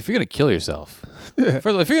shift. Like, if you're going to kill yourself, first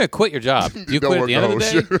of all, if you're going to quit your job, do you Don't quit at the end of the work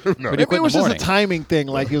day? the whole shift. No. Or do you maybe quit it in was the just a morning? timing thing.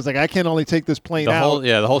 Like he was like, I can only take this plane out.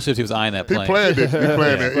 The whole shift he was eyeing that He plane. planned it. He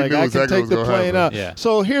planned it. He Like knew I can exactly take what the was gonna plane happen. out. Yeah.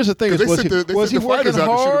 So here's the thing: They is, was sent he the working fighters out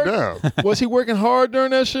to shoot him hard? down. Was he working hard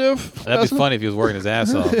during that shift? That'd be funny if he was working his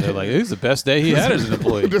ass off. They're like, "This is the best day he had as an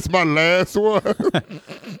employee." This my last one.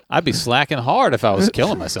 I'd be slacking hard if I was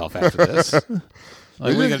killing myself after this.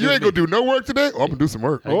 Like, You ain't gonna do no work today? Oh, I'm gonna do some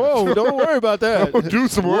work. Oh, don't worry about that. I'm gonna do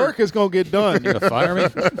some work. Work is gonna get done. You gonna fire me?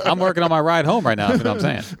 I'm working on my ride home right now. You know what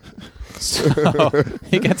I'm saying? So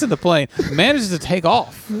he gets in the plane, manages to take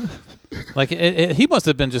off. Like he must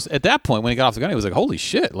have been just at that point when he got off the gun. He was like, "Holy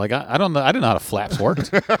shit!" Like I don't know. I didn't know how the flaps worked.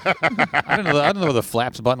 I didn't know where the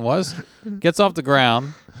flaps button was. Gets off the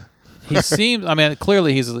ground. He seems. I mean,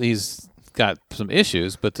 clearly he's got some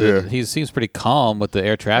issues, but he seems pretty calm with the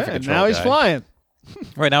air traffic control. Now he's guy. flying.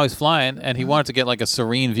 Right now he's flying, and he wanted to get like a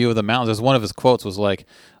serene view of the mountains. As one of his quotes was like,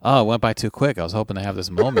 "Oh, it went by too quick. I was hoping to have this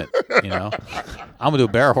moment. You know, I'm gonna do a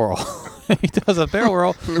barrel roll." He does a barrel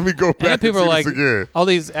roll. Let me go back. And people and are see like, this again. all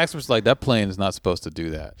these experts are like, that plane is not supposed to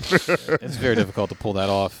do that. It's very difficult to pull that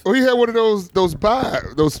off. Oh, he had one of those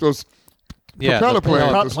Yeah, propeller the- planes.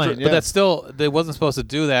 prop Those plane, stri- yeah. But that's still, they wasn't supposed to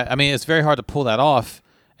do that. I mean, it's very hard to pull that off.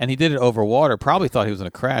 And he did it over water. Probably thought he was going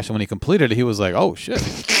to crash. And when he completed it, he was like, "Oh shit!"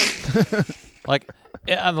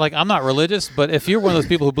 I'm not religious, but if you're one of those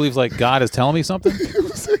people who believes like God is telling me something,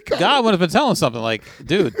 God would have been telling something like,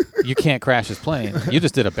 "Dude, you can't crash this plane. You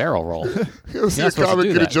just did a barrel roll." You'll see You're a not supposed to comic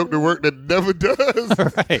do get a that. joke to work that never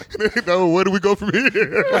does. Right. No, where do we go from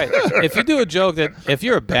here? Right. If you do a joke if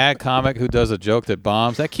you're a bad comic who does a joke that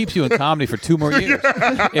bombs, that keeps you in comedy for 2 more years.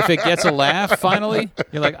 If it gets a laugh, finally,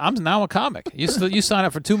 you're like, I'm now a comic. You sign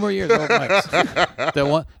up for 2 more years. Of open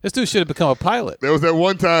mics. This dude should have become a pilot. There was that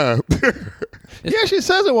one time. He actually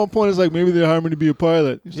says at one point, it's like, maybe they hired me to be a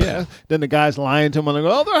pilot. Yeah. Then the guy's lying to him. I'm like,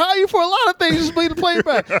 oh, they're hiring you for a lot of things. Just leave the plane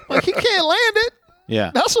back. Like, he can't land it.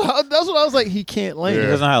 Yeah. That's what I was like, he can't land He it.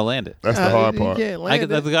 doesn't know how to land it. That's the hard part. He can't land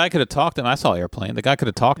The it. guy could have talked him. I saw Airplane. The guy could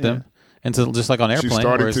have talked him into just like on She Airplane. where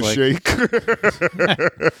started it's to like,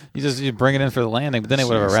 shake. you bring it in for the landing, but then they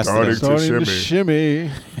would have arrested him. started- Starting to shimmy.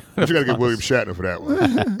 But you got to get William Shatner for that one.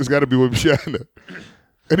 It's got to be William Shatner.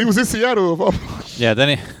 And he was in Seattle. Of all Yeah,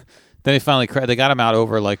 then he finally they got him out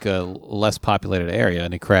over like a less populated area,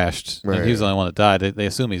 and he crashed. And Right. he was the only one that died. They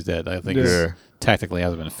assume he's dead. I think Yeah. he's technically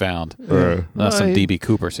hasn't been found. Right. That's some He DB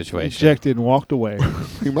Cooper situation. Ejected and walked away.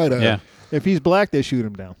 He might have. Yeah. If he's black, they shoot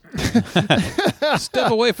him down.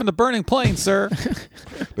 Step away from the burning plane, sir.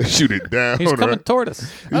 They shoot it down. He's coming right? toward us.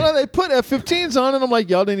 I know they put F-15s on, and I'm like,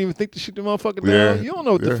 y'all didn't even think to shoot the motherfucker Yeah. down. You don't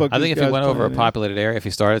know what Yeah. the fuck. I think these if he guys went over a planning. populated area, if he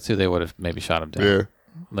started to, they would have maybe shot him down. Yeah.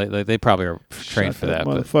 They probably are trained Shot for that.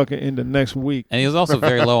 But, motherfucker into next week. and he was also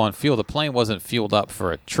very low on fuel. The plane wasn't fueled up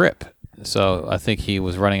for a trip. So I think he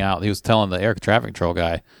was running out. He was telling the air traffic control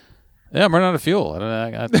guy, "Yeah, I'm running out of fuel. I don't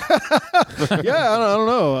know. Yeah, I don't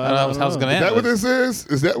know. I don't know how it's going to Is end." that what this is?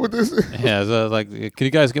 Is that what this is? Yeah, so like, can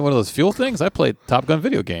you guys get one of those fuel things? I played Top Gun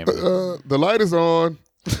video game. The light is on.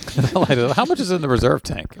 How much is in the reserve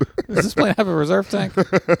tank? Does this plane have a reserve tank?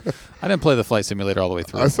 I didn't play the flight simulator all the way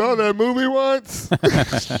through. I saw that movie once.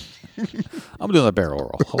 I'm doing a barrel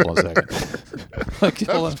roll. Hold on a second. Like, hold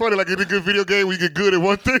That's on. funny. Like in a good video game, we get good at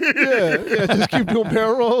one thing. Yeah, just keep doing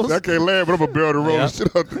barrel rolls. I can't land, but I'm a barrel to roll Yeah. the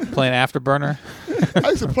shit out. Playing Afterburner. I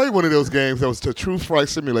used to play one of those games that was the True Flight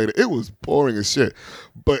Simulator. It was boring as shit,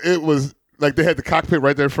 but it was like they had the cockpit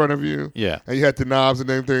right there in front of you. Yeah. and you had the knobs and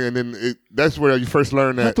everything, and then that's where you first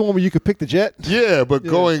learned Not that. the one where you could pick the jet. Yeah, but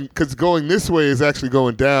going this way is actually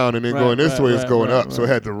going down, and then Right, going this right, way is right, going right, up. So it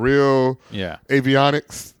had the real Yeah.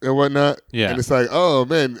 avionics and whatnot. Yeah. and it's like, oh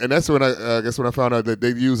man, and that's when I guess when I found out that they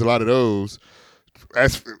use a lot of those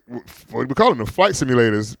as what we call them, the flight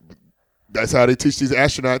simulators. That's how they teach these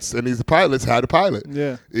astronauts and these pilots how to pilot.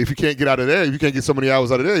 Yeah. If you can't get out of there, if you can't get so many hours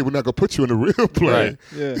out of there, we're not gonna put you in the real plane. Right.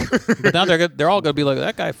 Yeah, But now they're all going to be like,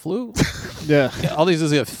 that guy flew. yeah. All these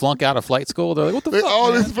is get flunk out of flight school. They're like, what the They, fuck,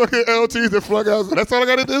 all man? these fucking LTs that flunk out. That's all I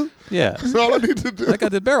gotta do. Yeah. That's all I need to do. That guy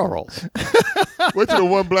did barrel rolls. Wait till the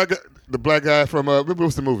one black guy, the black guy from remember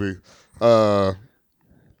what's the movie?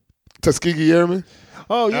 Tuskegee Airmen.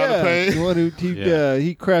 Oh Out of yeah, plane. the one who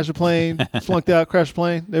he crashed a plane, flunked out, crashed a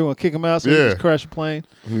plane. They want to kick him out, so he Yeah. just crashed a plane.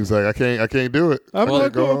 He was like, I can't do it. I'm Well,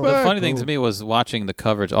 not going The back. funny thing to me was watching the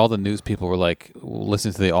coverage. All the news people were like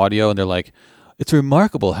listening to the audio, and they're like, "It's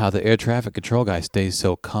remarkable how the air traffic control guy stays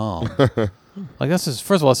so calm." Like that's his.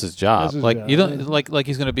 First of all, it's his job. That's his like job, you don't yeah. like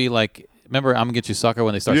he's gonna be like. Remember, I'm gonna get you sucker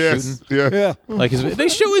when they start Yes, shooting. yeah. Yeah, Like they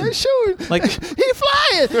shooting. they shooting. Like- he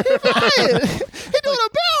flying. He flying. He doing a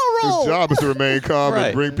barrel roll. His job is to remain calm Right.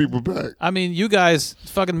 and bring people back. I mean, you guys,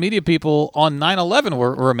 fucking media people on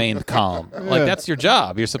 9/11 remained calm. Like Yeah. that's your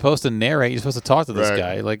job. You're supposed to narrate. You're supposed to talk to this Right.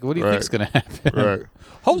 guy. Like, what do you Right. think's gonna happen? Right.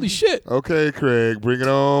 Holy shit! Okay, Craig, bring it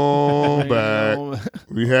on back.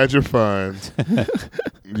 We had your fun.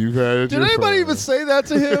 You've had it. Did anybody even say that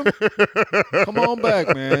to him? Come on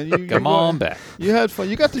back, man. Come on back. You had fun.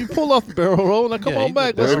 You pulled off the barrel roll. Now come Yeah, on you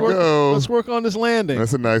back. did. Way to go. Let's work on this landing.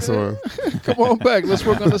 That's a nice one. Come on back. Let's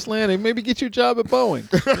work on this landing. Maybe get you a job at Boeing.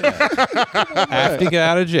 After you get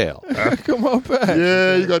out of jail. Come on back.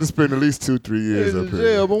 Yeah, you got to spend at least 2-3 years In up here.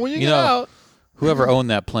 jail, but when you You get know, out, Whoever owned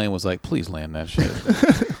that plane was like, please land that shit.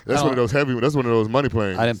 That's one of those heavy. That's one of those money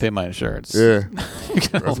planes. I didn't pay my insurance. Yeah,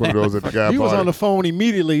 that's one of those that the guy he was bought on it. the phone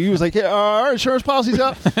immediately. He was like, "Yeah, our insurance policy's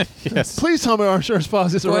up. Yes. Please tell me our insurance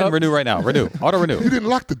policies Go are ahead up." and renew right now. Renew. Auto You renew. didn't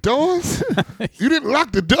lock the doors. You didn't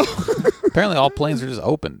lock the door. Apparently, all planes are just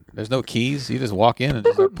open. There's no keys. You just walk in and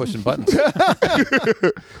just start pushing buttons.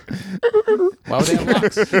 Why would they have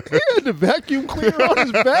locks? He had the vacuum cleaner on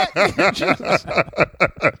his back.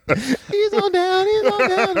 He's on down. He's on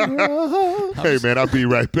down the road. Hey man, I'll be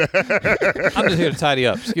right back. I'm just here to tidy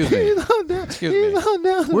up. Excuse me. He's on down. Excuse He's me. on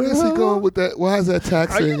down the Where is he road. going with that? Why is that Are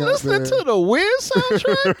taxiing you out listening there? to the Wiz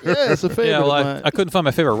soundtrack? Yeah, it's a favorite Yeah, well, of mine. I couldn't find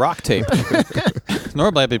my favorite rock tape.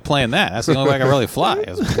 Normally, I'd be playing that. That's the only way I can really fly.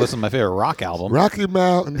 Is listen to my favorite rock album. Rocky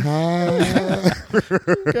Mountain High.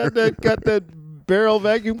 got that barrel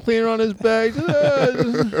vacuum cleaner on his back.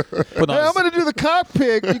 Put Hey, on I'm going to do the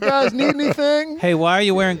cockpit. You guys need anything? Hey, why are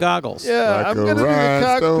you wearing goggles? Yeah, Like I'm a going to do the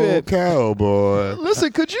rhinestone cockpit. cowboy.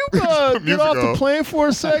 Listen, could you get off the Musical. plane for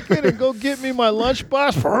a second and go get me my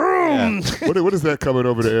lunchbox? Vroom. What is that coming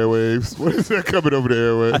over the airwaves? What is that coming over the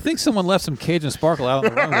airwaves? I think someone left some Cajun Sparkle out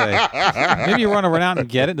on the runway. Maybe you run around and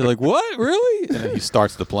get it. And they're like, what? Really? And then he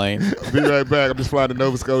starts the plane. Be right back. I'm just flying to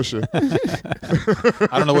Nova Scotia.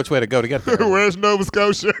 I don't know which way to go to get there. Where's Nova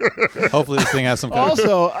Scotia? Hopefully this thing has some kind of...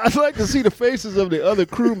 Also, I'd like to see the faces of the other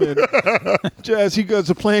crewmen as he goes,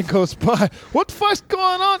 the plane goes by. What the fuck's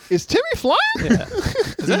going on? Is Timmy flying? He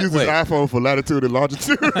uses Wait. iPhone for latitude and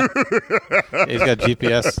longitude. He's got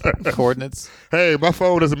GPS coordinates. Hey, my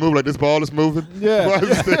phone doesn't move like this ball is moving. Yeah. Why is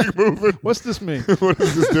this thing moving? What's this mean? What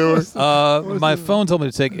is this doing? My phone told me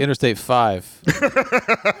to take Interstate 5.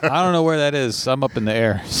 I don't know where that is. I'm up in the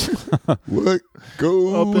air. What Up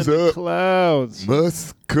in goes the up clouds.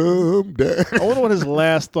 must come down. I wonder what his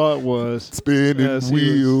last thought was Spinning As he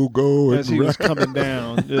wheel going as he was round. coming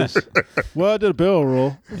down. Just, well, I did a barrel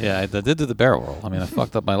roll. Yeah, I did do the barrel roll. I mean, I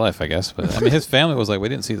fucked up my life, I guess. But I mean, his family was like, we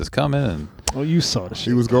didn't see this coming. And Oh, you saw the He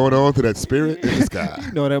shit. was going on to that spirit in the sky.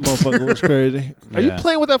 You know that motherfucker was crazy. Are you Yeah.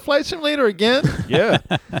 playing with that flight simulator again? Yeah.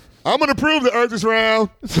 I'm going to prove the earth is round.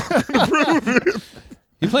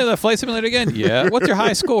 you play that flight simulator again? Yeah. What's your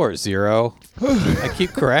high score? 0. I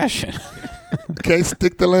keep crashing. Can't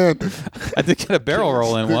stick the landing. I did get a barrel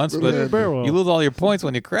roll in once, but Yeah, barrel roll. you lose all your points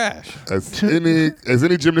when you crash. As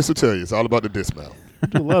any gymnast will tell you, it's all about the dismount.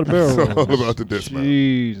 Do a lot of barrel It's all rolls. about the dismount.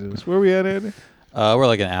 Jesus. Where we at, Andy? We're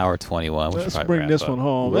like an hour 21. We should Let's probably bring wrap this up. one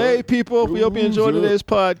home. Hey, people, we hope you enjoyed today's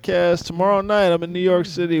podcast. Tomorrow night, I'm in New York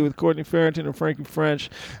City with Courtney Farrington and Frankie French.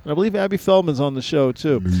 And I believe Abby Feldman's on the show,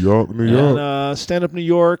 too. New York, New York. And Stand Up New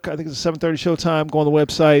York, I think it's a 7:30 show time. Go on the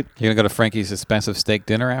website. You're going to go to Frankie's expensive steak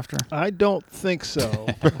dinner after? I don't think so.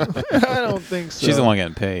 I don't think so. She's the one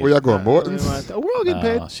getting paid. Where y'all going, Morton's? We're all getting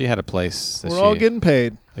paid. She had a place. We're all getting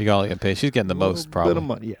paid. You all getting paid. She's getting the most, Bit probably. of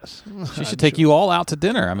money, yes. She should take you all out to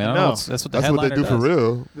dinner. I mean, I don't know. No. That's what the That's what they headliner do for does.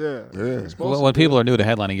 real. Yeah. Yeah. When people are new to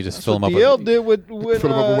headlining, you just fill them up. DL with, did with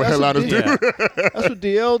Fill 'em up with what headliners do. yeah, That's what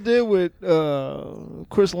DL did with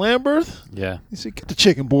Chris Lambert. yeah, He said, "Get the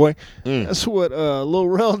chicken, boy." Mm. That's what Lil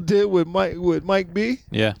Rel did with Mike B.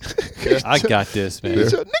 yeah. I got this, man. He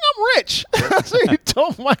said, "Nigga, I'm rich." That's what he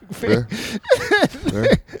told Mike B. Yeah.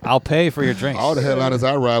 I'll pay for your drinks. All the headliners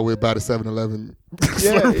I ride with by the 7-Eleven.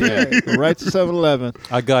 Yeah. Right to 7-Eleven.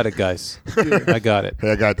 I got it, guys. I got it.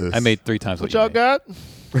 Hey, I got this. I made 3 times what What you y'all made.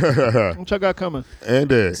 got? What y'all got coming?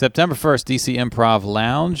 Andy. September 1st, DC Improv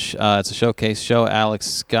Lounge. It's a showcase show. Alex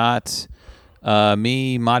Scott,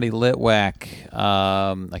 me, Marty Litwack.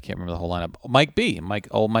 I can't remember the whole lineup. Mike B.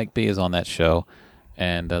 Mike B is on that show.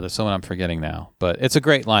 And there's someone I'm forgetting now. But it's a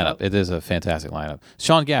great lineup. It is a fantastic lineup.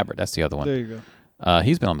 Sean Gabbard, that's the other one. There you go.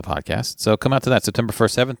 He's been on the podcast. So come out to that September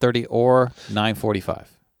 1st, 7:30 or 9:45.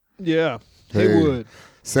 Yeah, Hey. they would.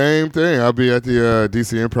 Same thing. I'll be at the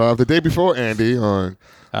DC Improv the day before Andy on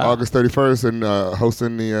August 31st and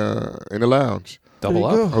hosting in the lounge. Double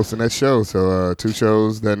There you up. go. Hosting that show. So 2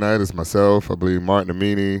 shows that night. It's myself, I believe Martin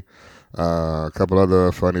Amini, a couple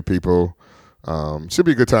other funny people. Should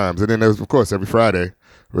be good times. And then there's, of course, every Friday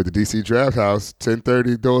we're at the DC Draft House.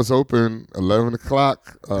 10:30 doors open. 11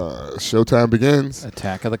 o'clock showtime begins.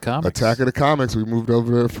 Attack of the Comics. Attack of the Comics. We moved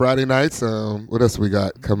over to Friday nights. What else we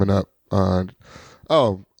got coming up?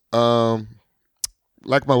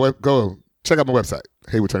 Like my web. Go check out my website.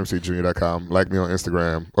 HeywoodTurnipseedJr.com. Like me on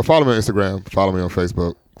Instagram. Or follow me on Instagram. Follow me on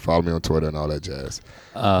Facebook. Follow me on Twitter and all that jazz.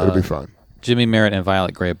 It'll be fun. Jimmy Merritt and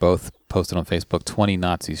Violet Gray both posted on Facebook 20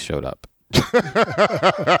 Nazis showed up.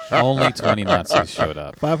 Only 20 Nazis showed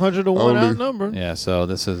up. 500 to 1 outnumbered. Yeah, so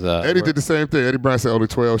this is... Eddie did the same thing. Eddie Brown said only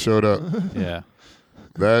 12 showed up. Yeah.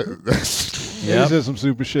 That's... Yeah, he said some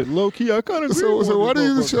super shit. Low key, I kind of agree. So why do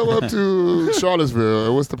you show up to Charlottesville?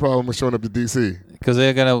 And what's the problem with showing up to D.C.? Because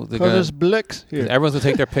they're gonna there's blicks here. Everyone's gonna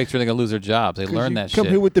take their picture. They're gonna lose their jobs. They learn that come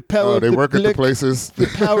shit. here with the power. They of the work blick. at the places. The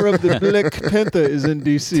power of the Blick Panther is in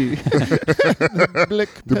D.C. The Blick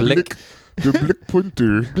The Blick. The Blick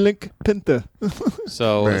Punter. Blink Panther.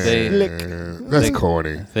 So That's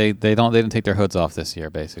corny. They didn't take their hoods off this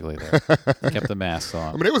year. Basically, they kept the masks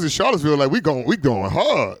on. I mean, it was in Charlottesville. Like we going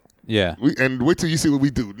hard. Yeah. And wait till you see what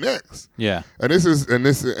we do next. Yeah. But then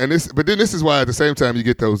this is why at the same time you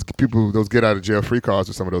get those people, those get out of jail free cards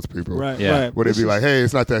with some of those people. Right. Yeah. Right. Where they be like, hey,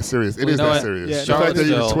 it's not that serious. It is know that what? serious. Yeah, The fact that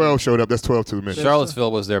even Charlottesville- 12 showed up, that's 12 too many.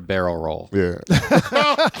 Charlottesville was their barrel roll. Yeah.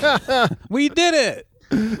 We did it.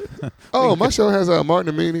 Oh, my show has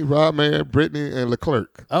Martin Amini, Rob Mayer, Brittany, and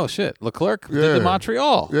Leclerc. Oh shit, Leclerc Yeah. did the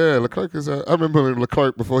Montreal. Yeah, Leclerc is. I remember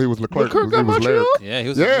Leclerc before he was Leclerc. Leclerc got he was Montreal? Larry. Yeah, he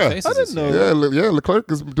was. Yeah. in the faces I didn't this know year. Yeah,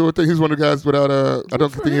 Leclerc is doing things. He's one of the guys without. I don't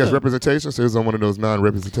think he has him. representation, so he's on one of those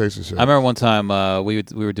non-representation shows. I remember one time we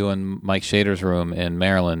were doing Mike Shader's room in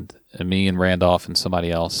Maryland, and me and Randolph and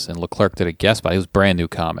somebody else, and Leclerc did a guest spot. He was a brand new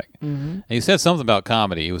comic, and he said something about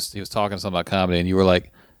comedy. He was talking something about comedy, and you were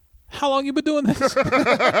like, "How long you been doing this?"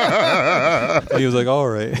 And he was like, "All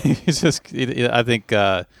right." He's just. I think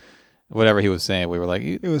whatever he was saying, we were like,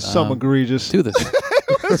 It was something egregious. "Do this."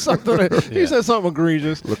 He said something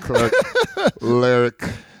egregious. Leclerc, Lyric.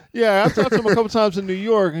 Yeah, I talked to him a couple times in New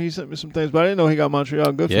York, and he sent me some things, but I didn't know he got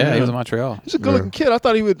Montreal. Good for him. Yeah, he was in Montreal. He's a good-looking kid. I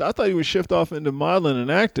thought he would shift off into modeling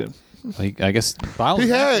and acting. I guess He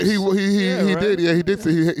had. He Yeah, right? did. Yeah, he did.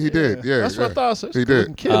 He did. Yeah, That's what I thought. So he's He a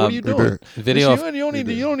good-looking did. kid. What are you he doing? did. Video It's of- you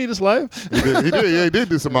don't need his life. He did. Yeah, he did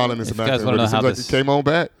do some modeling and some you guys acting. wanna But know it seems how like this- he came on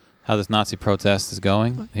back. how this Nazi protest is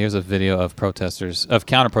going. Here's a video of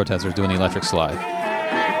counter protesters doing the electric slide.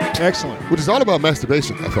 Excellent. Which is all about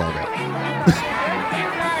masturbation, I found out.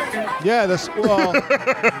 Yeah,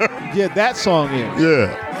 yeah, that song is.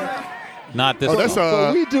 Yeah. Not this. Oh, that's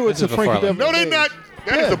But we do it this to is before Frankie I- Devil. No, they not.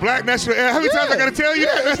 That is the Black National Anthem. How many times I got to tell you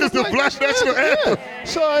that? That is the Black National Anthem. Yeah.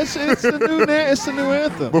 So it's the new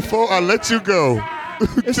anthem. Before I let you go.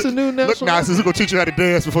 It's the new Look, national Nazis, we're going to teach you how to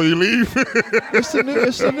dance before you leave. It's the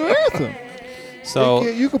new anthem. So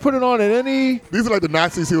You can put it on at any. These are like the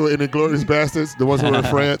Nazis who were in Inglourious Bastards, the ones who were in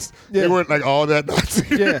France. Yeah. They weren't like all that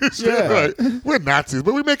Nazi. Yeah, yeah. Like, we're Nazis,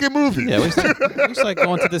 but we making movies. yeah, we just like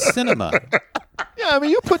going to the cinema. Yeah, I mean,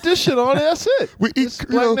 you put this shit on, that's it. We eat, It's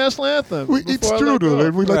Black National Anthem. we eat Before I Let Go. strudel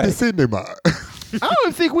and we like Right. the cinema. I don't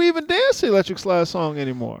even think we even dance the Electric Slide song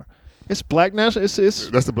anymore. It's Black National. It's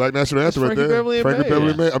That's the Black National Anthem right Frankie there. Beverly and Frankie May.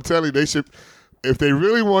 Beverly May. I'm telling you, they should. If they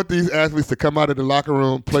really want these athletes to come out of the locker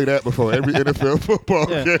room, play that before every NFL football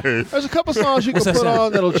Yeah. game. There's a couple songs you can What's put that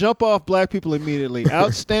on that'll jump off black people immediately.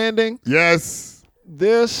 Outstanding. Yes.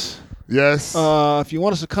 This. Yes. If you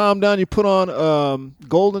want us to calm down, you put on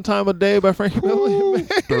 "Golden Time of Day" by Frankie Beverly and May.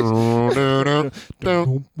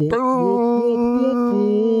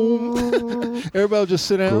 Everybody will just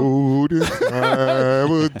sit down. Golden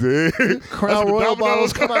time of day. Crown Royal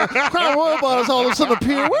bottles come out. Crown Royal bottles all of a sudden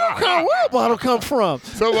appear. Where did Crown Royal bottle come from?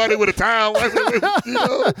 Somebody with a towel.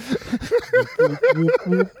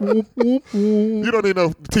 You don't need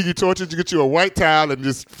no tiki torches. You get you a white towel and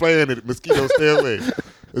just fan it. Mosquitoes stay away.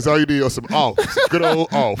 That's all you need, or some off. Some good old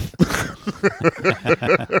off.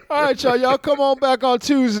 All right, y'all. Y'all come on back on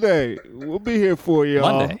Tuesday. We'll be here for you.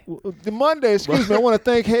 Monday, excuse me. I want to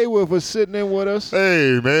thank Haywood for sitting in with us.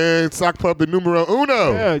 Hey, man. Sock puppet numero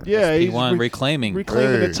uno. Yeah. He He's won reclaiming.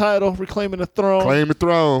 reclaiming Hey. the title, reclaiming the throne. Claim the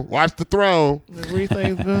throne. Watch the throne.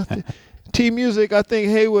 Everything. T-Music, I think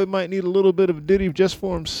Haywood might need a little bit of a ditty just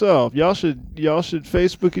for himself. Y'all should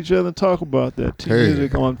Facebook each other and talk about that.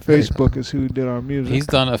 T-Music on Facebook is who did our music. He's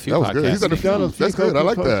done a few That was podcasts. good. He's done a He's done a few. few That's good. I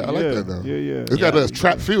like couple that. I like yeah, that, though. yeah. It's got a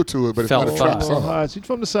trap feel to it, but it's Felt not a trap five. song. He's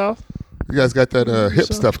from the South. You guys got that hip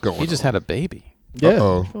stuff going. He just had a baby. Yeah,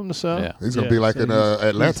 Uh-oh. he's from the South. Yeah. He's gonna be like so in he's-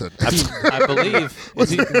 Atlanta. I believe.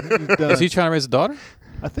 Is he trying to raise a daughter?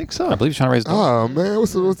 I think so. I believe he's trying to raise a daughter. Oh man,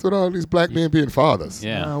 what's with all these black men being fathers?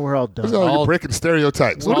 Yeah. we're all What's done. all you All- breaking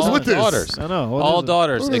stereotypes? What is all with this? daughters. I know. What All is it?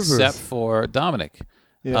 daughters What is except this? for Dominic.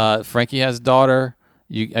 Yeah. Frankie has a daughter.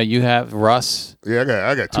 You have Russ. Yeah,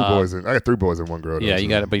 I got two boys and I got three boys and one girl. Yeah, though, you so.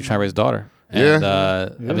 got it, but you're trying to raise a daughter. Yeah.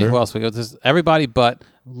 And, I mean, who else? We got this. Everybody but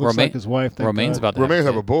Looks like his wife. Romaine's about to Romaine's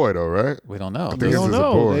have have a boy though, right? We don't know. I think We this don't is a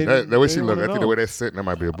know. boy. They- That way they she look, don't I think know. the way they're sitting, that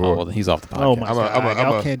might be a boy. Oh, well, then he's off the podcast. Oh my I'm a- God! I'm a-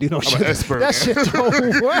 Y'all can't do no I'm shit. an expert. That shit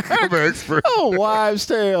don't work. I'm an expert. Oh, wives'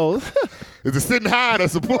 tales. Is it sitting high?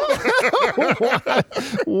 That's a boy.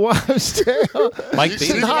 Wives' tales. Mike She's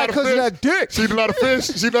Beaton. a high lot of 'cause of fish. that dick. She eat a lot of fish.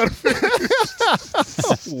 She eat a lot of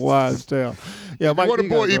fish. Wives' tale. Yeah, Mike. What a you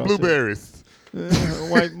boy got a eat girl, too. blueberries.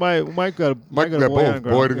 Mike got a Mike boy got both, and a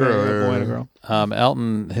girl. boy and a girl, Yeah, boy yeah. and a girl.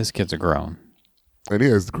 Elton, his kids are grown. And he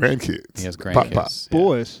has grandkids. He has Pop, grandkids. pop. Yeah.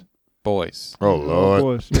 Boys. Boys. Oh Lord.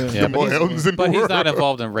 Boys. Yeah. Yeah, Boy, Elton's in the But he's world. not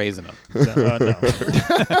involved in raising them. No.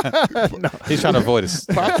 He's trying to avoid it.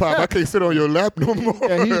 Pop, I can't sit on your lap no more.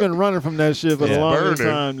 Yeah, he's been running from that shit for Yeah. a long Burning.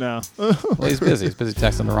 time now. Well, he's busy. He's busy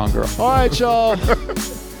texting the wrong girl. All right, y'all.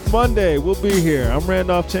 Monday, we'll be here. I'm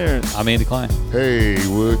Randolph Terrence. I'm Andy Klein. Hey,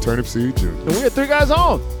 Wood Turnip Seed Jr. And we had 3 guys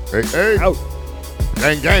on. Hey, hey. Out.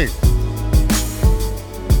 Gang, gang.